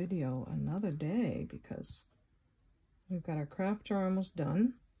this video another day because we've got our craft jar almost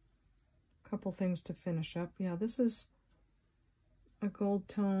done. A couple things to finish up. Yeah, this is a gold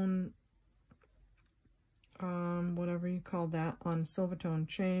tone, whatever you call that, on silver tone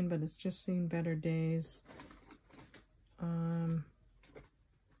chain, but it's just seen better days.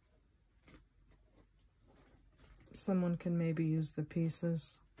 Someone can maybe use the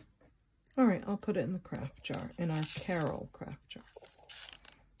pieces. All right, I'll put it in the craft jar, in our Carol craft jar.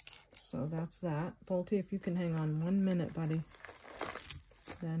 So that's that. Bolty, if you can hang on 1 minute, buddy,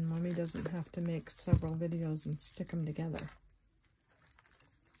 then Mommy doesn't have to make several videos and stick them together.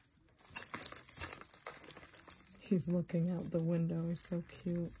 He's looking out the window. He's so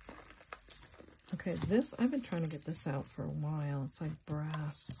cute. Okay, this, I've been trying to get this out for a while. It's like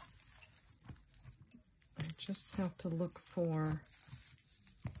brass. I just have to look for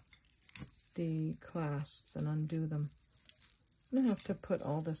the clasps and undo them. I'm going to have to put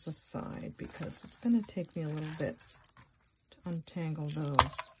all this aside because it's going to take me a little bit to untangle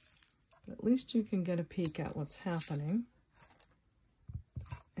those. But at least you can get a peek at what's happening.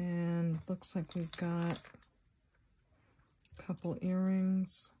 And looks like we've got a couple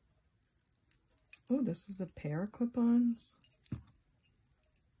earrings. Oh, this is a pair of clip-ons.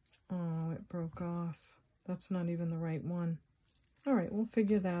 Oh, it broke off. That's not even the right one. All right, we'll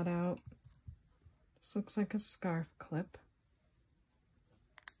figure that out. This looks like a scarf clip.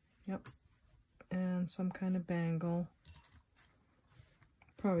 Yep. And some kind of bangle.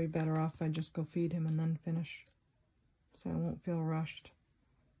 Probably better off if I just go feed him and then finish, so I won't feel rushed.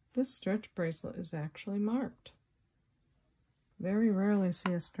 This stretch bracelet is actually marked. Very rarely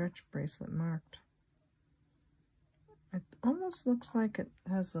see a stretch bracelet marked. It almost looks like it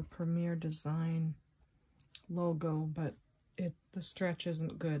has a Premier Design logo, but the stretch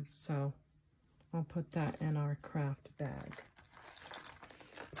isn't good, so I'll put that in our craft bag.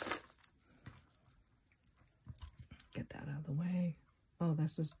 Get that out of the way. Oh,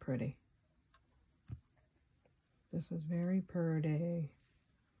 this is pretty. This is very pretty.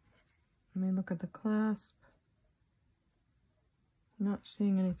 Let me look at the clasp. I'm not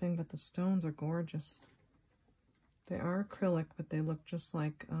seeing anything, but the stones are gorgeous. They are acrylic, but they look just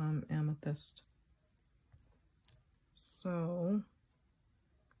like amethyst. So,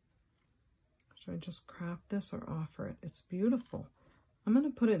 should I just craft this or offer it? It's beautiful. I'm going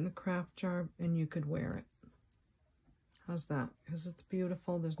to put it in the craft jar and you could wear it. How's that? Because it's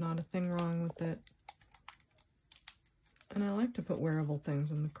beautiful. There's not a thing wrong with it. And I like to put wearable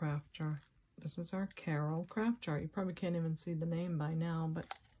things in the craft jar. This is our Carol craft jar. You probably can't even see the name by now, but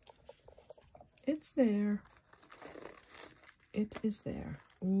it's there. It is there.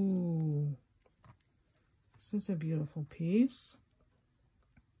 Ooh. This is a beautiful piece.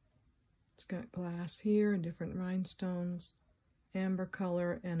 It's got glass here, different rhinestones, amber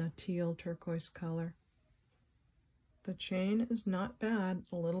color, and a teal turquoise color. The chain is not bad.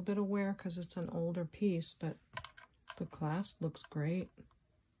 A little bit of wear because it's an older piece, but the clasp looks great.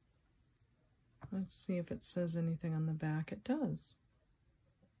 Let's see if it says anything on the back. It does.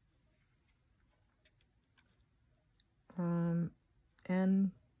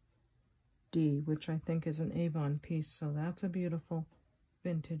 ND, which I think is an Avon piece, so that's a beautiful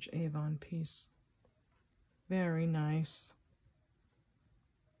vintage Avon piece. Very nice.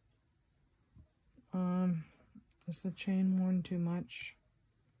 Is the chain worn too much?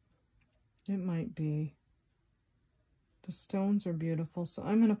 It might be. The stones are beautiful, so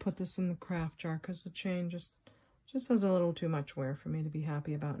I'm going to put this in the craft jar because the chain just has a little too much wear for me to be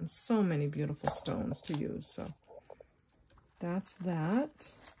happy about, and so many beautiful stones to use. So that's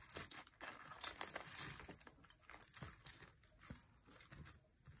that.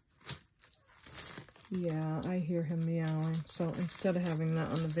 Yeah, I hear him meowing. So instead of having that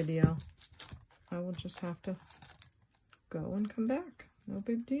on the video, I will just have to go and come back. No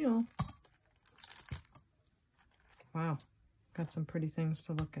big deal. Wow, got some pretty things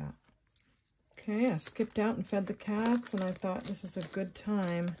to look at. Okay, I skipped out and fed the cats, and I thought this is a good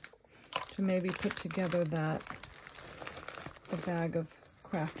time to maybe put together a bag of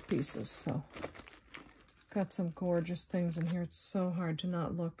craft pieces. So, got some gorgeous things in here. It's so hard to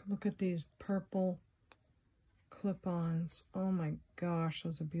not look. Look at these purple clip-ons. Oh my gosh,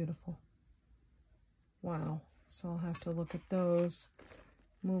 those are beautiful. Wow. So I'll have to look at those,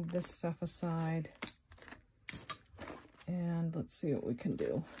 move this stuff aside, and let's see what we can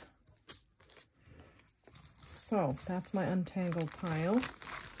do. So that's my untangled pile.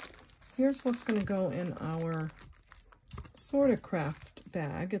 Here's what's going to go in our sort of craft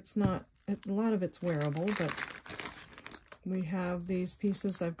bag. It's not, a lot of it's wearable, but we have these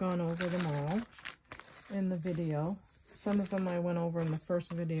pieces. I've gone over them all in the video. Some of them I went over in the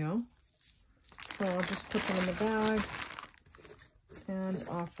first video. So I'll just put them in the bag and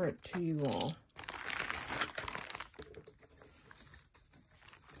offer it to you all.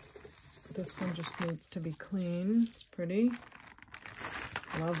 This one just needs to be cleaned. It's pretty.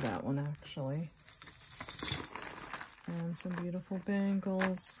 Love that one, actually. And some beautiful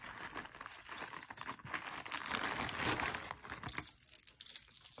bangles.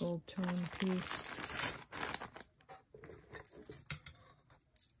 Gold tone piece.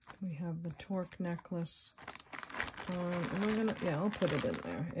 We have the torque necklace. Am I gonna? Yeah, I'll put it in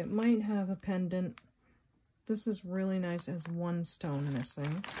there. It might have a pendant. This is really nice. It has one stone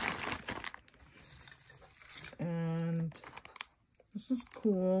missing. And this is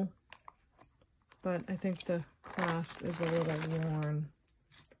cool, but I think the clasp is a little worn.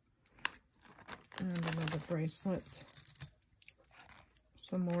 And another bracelet.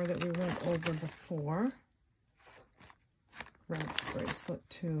 Some more that we went over before. Red bracelet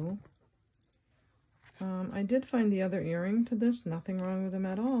too. I did find the other earring to this. Nothing wrong with them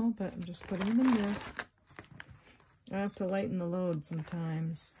at all, but I'm just putting them in there. I have to lighten the load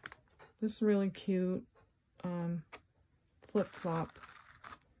sometimes. This is really cute. Flip-flop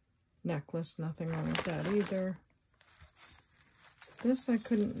necklace. Nothing wrong with that either. This I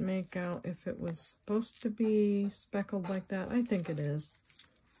couldn't make out if it was supposed to be speckled like that. I think it is.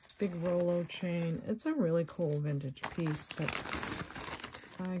 Big Rolo chain. It's a really cool vintage piece, but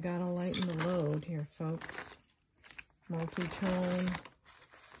I gotta lighten the load here, folks. Multi-tone.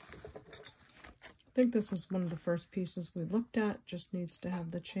 I think this is one of the first pieces we looked at. Just needs to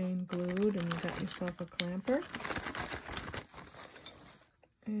have the chain glued, and you got yourself a clamper.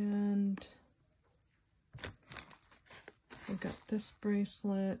 And we got this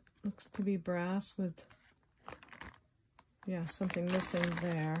bracelet. Looks to be brass with, yeah, something missing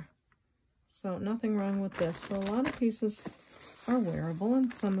there. So nothing wrong with this. So a lot of pieces are wearable,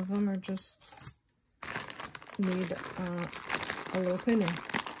 and some of them are just need a little pinning.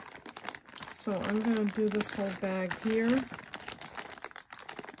 So I'm going to do this whole bag here.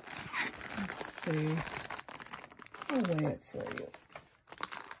 Let's see. I'll weigh it for you.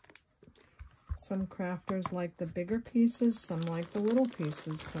 Some crafters like the bigger pieces, some like the little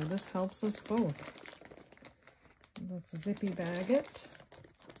pieces, so this helps us both. Let's zippy bag it.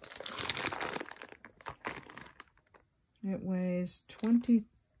 It weighs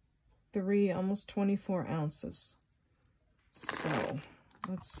 23, almost 24 ounces. So,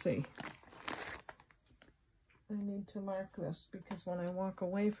 let's see. I need to mark this because when I walk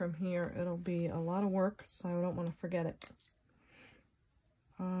away from here, it'll be a lot of work, so I don't want to forget it.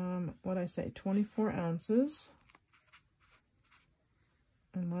 What'd I say? 24 ounces.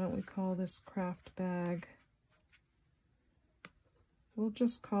 And why don't we call this craft bag? We'll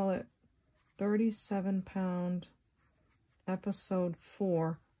just call it 37-pound episode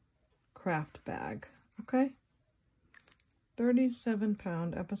 4 craft bag. Okay?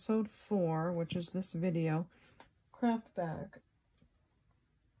 37-pound episode 4, which is this video, craft bag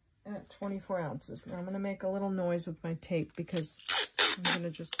at 24 ounces. Now I'm going to make a little noise with my tape because I'm going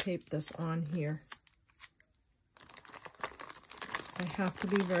to just tape this on here. I have to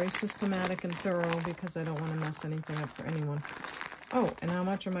be very systematic and thorough because I don't want to mess anything up for anyone. Oh, and how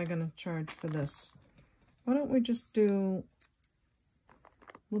much am I going to charge for this? Why don't we just do,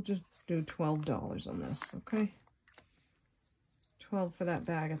 we'll just do $12 on this, okay? 12 for that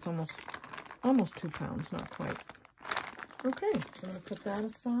bag. It's almost 2 pounds, not quite. Okay, so I'm going to put that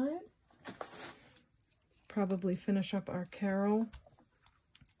aside. Probably finish up our Carol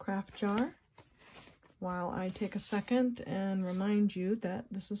craft jar while I take a second and remind you that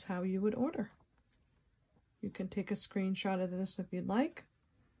this is how you would order. You can take a screenshot of this if you'd like.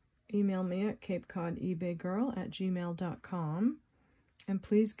 email me at CapeCodEbayGirl@gmail.com. And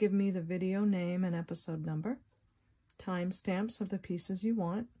please give me the video name and episode number, timestamps of the pieces you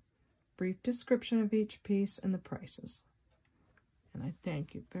want, brief description of each piece, and the prices. And I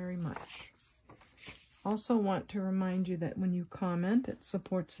thank you very much. Also want to remind you that when you comment, it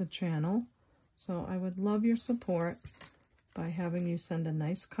supports the channel. So I would love your support by having you send a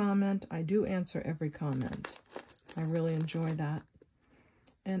nice comment. I do answer every comment. I really enjoy that.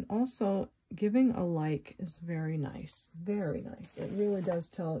 And also, giving a like is very nice. Very nice. It really does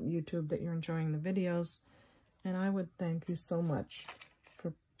tell YouTube that you're enjoying the videos. And I would thank you so much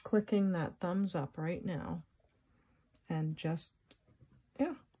for clicking that thumbs up right now. And just,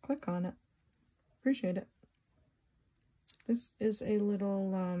 yeah, click on it. Appreciate it. This is a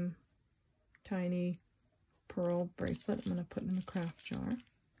little tiny pearl bracelet I'm going to put in the craft jar.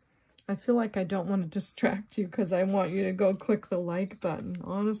 I feel like I don't want to distract you because I want you to go click the like button,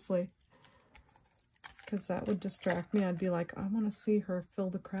 honestly. Because that would distract me. I'd be like, I want to see her fill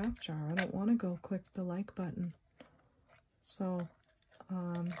the craft jar. I don't want to go click the like button. So,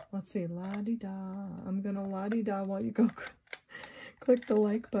 let's see, la-di-da. I'm going to la-di-da while you go click the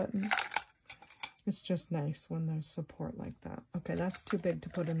like button. It's just nice when there's support like that. Okay, that's too big to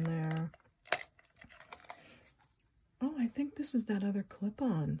put in there. Oh, I think this is that other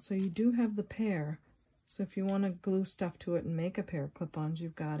clip-on. So you do have the pair. So if you want to glue stuff to it and make a pair of clip-ons,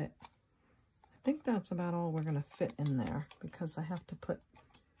 you've got it. I think that's about all we're going to fit in there because I have to put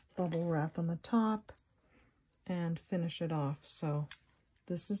bubble wrap on the top and finish it off. So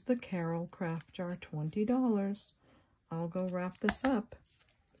this is the Carol craft jar, $20. I'll go wrap this up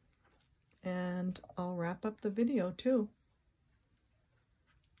and I'll wrap up the video too.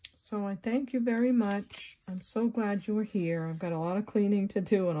 So I thank you very much. I'm so glad you were here. I've got a lot of cleaning to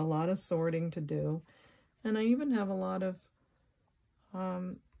do and a lot of sorting to do. And I even have a lot of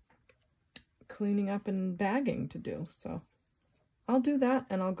cleaning up and bagging to do. So I'll do that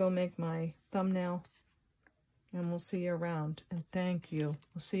and I'll go make my thumbnail. And we'll see you around. And thank you.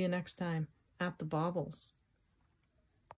 We'll see you next time at the Baubles.